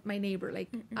competition with my neighbor. Like,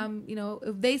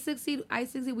 if they succeed, I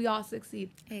succeed, we all succeed.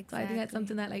 Exactly. So I think that's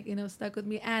something that, like, stuck with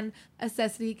me. And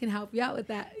Necessity can help you out with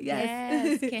that.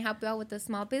 Yes. Can help you out with a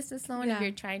small business loan if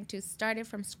you're trying to start it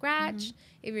from scratch,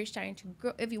 if you're trying to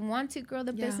grow, if you want to grow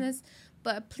the business.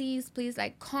 But please,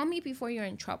 like, call me before you're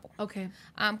in trouble. Okay.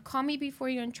 Call me before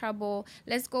you're in trouble.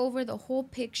 Let's go over the whole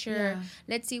picture. Yeah.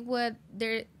 Let's see what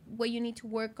you need to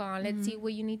work on. Let's see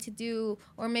what you need to do.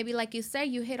 Or maybe, like you said,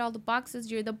 you hit all the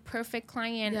boxes. You're the perfect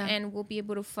client, and we'll be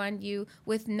able to fund you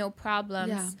with no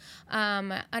problems.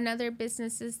 Yeah. Another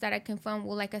businesses that I can fund,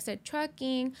 well, like I said,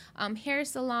 trucking, hair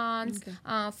salons,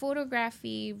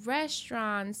 photography,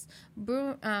 restaurants,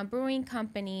 brewing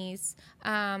companies,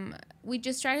 We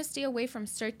just try to stay away from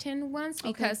certain ones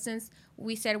because since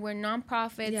we said we're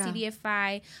nonprofit,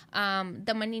 CDFI,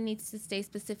 the money needs to stay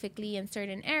specifically in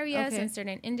certain areas and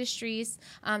certain industries.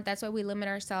 That's why we limit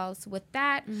ourselves with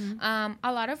that.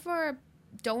 A lot of our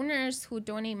donors who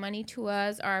donate money to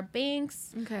us are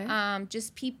banks,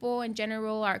 just people in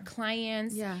general, our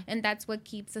clients, and that's what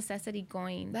keeps Accessity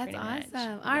going. That's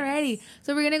awesome. Alrighty,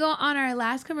 so we're gonna go on our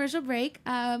last commercial break.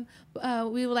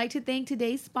 We would like to thank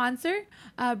today's sponsor,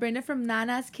 Brenda from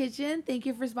Nana's Kitchen. Thank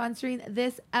you for sponsoring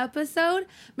this episode.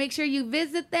 Make sure you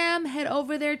visit them, head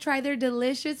over there, try their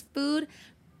delicious food.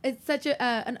 It's such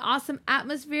an awesome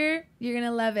atmosphere. You're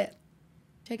gonna love it.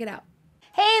 Check it out.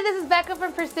 Hey, this is Becca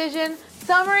from Precision.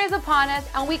 Summer is upon us,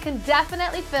 and we can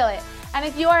definitely feel it. And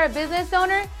if you are a business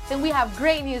owner, then we have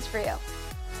great news for you.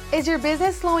 Is your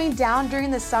business slowing down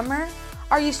during the summer?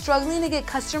 Are you struggling to get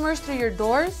customers through your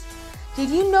doors? Did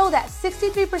you know that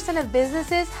 63% of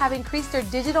businesses have increased their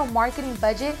digital marketing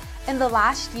budget in the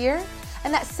last year?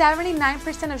 And that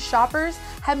 79% of shoppers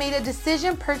have made a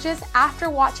decision purchase after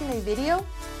watching a video?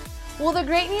 Well, the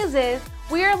great news is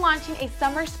we are launching a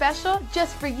summer special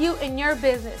just for you and your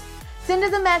business. Send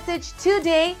us a message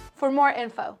today for more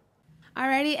info.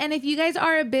 Alrighty, and if you guys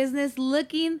are a business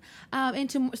looking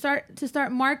to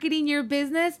start marketing your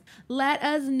business, let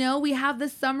us know. We have the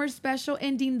summer special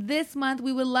ending this month.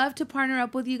 We would love to partner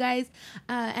up with you guys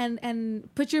and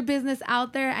put your business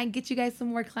out there and get you guys some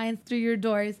more clients through your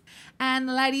doors. And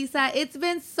Larisa, it's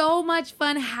been so much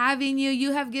fun having you.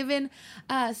 You have given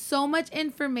so much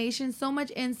information, so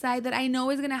much insight that I know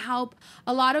is going to help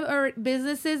a lot of our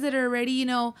businesses that are already,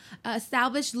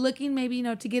 established, looking maybe,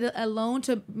 to get a loan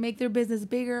to make their business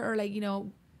bigger or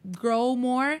grow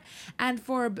more. And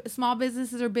for small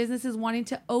businesses or businesses wanting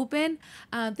to open,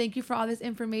 thank you for all this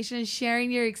information and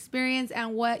sharing your experience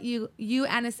and what you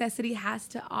and Accessity has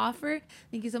to offer.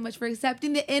 Thank you so much for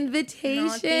accepting the invitation.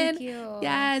 No, thank you.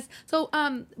 Yes. So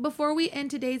before we end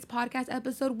today's podcast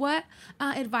episode, what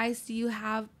advice do you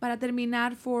have para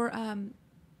terminar for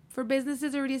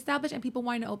businesses already established and people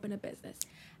wanting to open a business?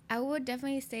 I would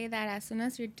definitely say that as soon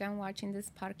as you're done watching this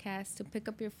podcast, to pick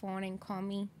up your phone and call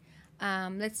me.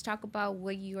 Let's talk about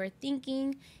what you are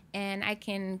thinking, and I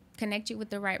can connect you with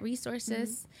the right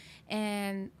resources.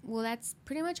 And, well, that's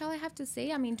pretty much all I have to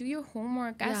say. I mean, do your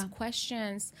homework, ask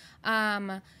questions.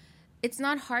 It's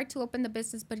not hard to open the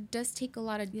business, but it does take a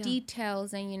lot of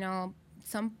details and,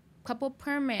 some couple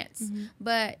permits.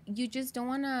 But you just don't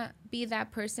want to be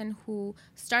that person who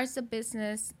starts a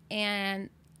business and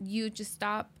you just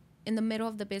stop in the middle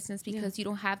of the business because you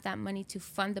don't have that money to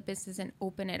fund the business and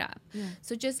open it up.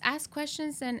 So just ask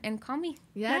questions and call me.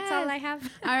 That's all I have.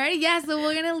 All right, so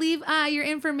we're going to leave your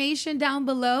information down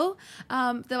below.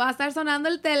 Te va a estar sonando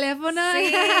el teléfono.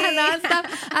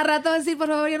 A rato va a decir, por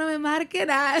favor, ya no me marquen.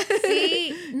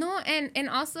 Sí. No, and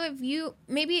also if you,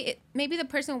 maybe the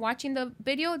person watching the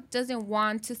video doesn't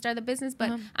want to start the business,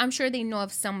 but I'm sure they know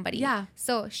of somebody. Yeah.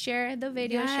 So share the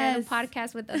video, share the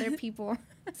podcast with other people.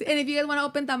 And if you guys want to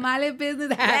open tamale business,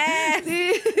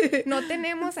 no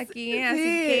tenemos aquí,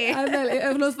 así que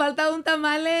ándale, nos falta un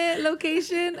tamale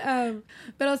location.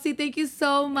 Pero sí, thank you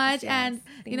so much. And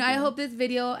I hope this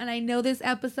video and I know this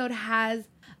episode has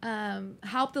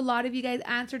helped a lot of you guys,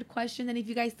 answered questions. And if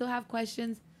you guys still have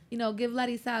questions, give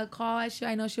Larisa a call.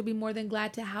 I know she'll be more than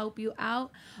glad to help you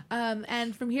out.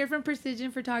 And from here, from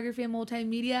Precision Photography and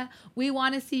Multimedia, we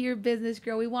want to see your business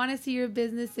grow. We want to see your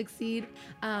business succeed.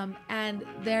 And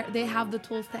they have the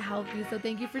tools to help you. So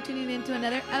thank you for tuning in to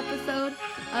another episode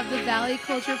of the Valley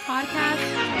Culture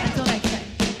Podcast. Until next time.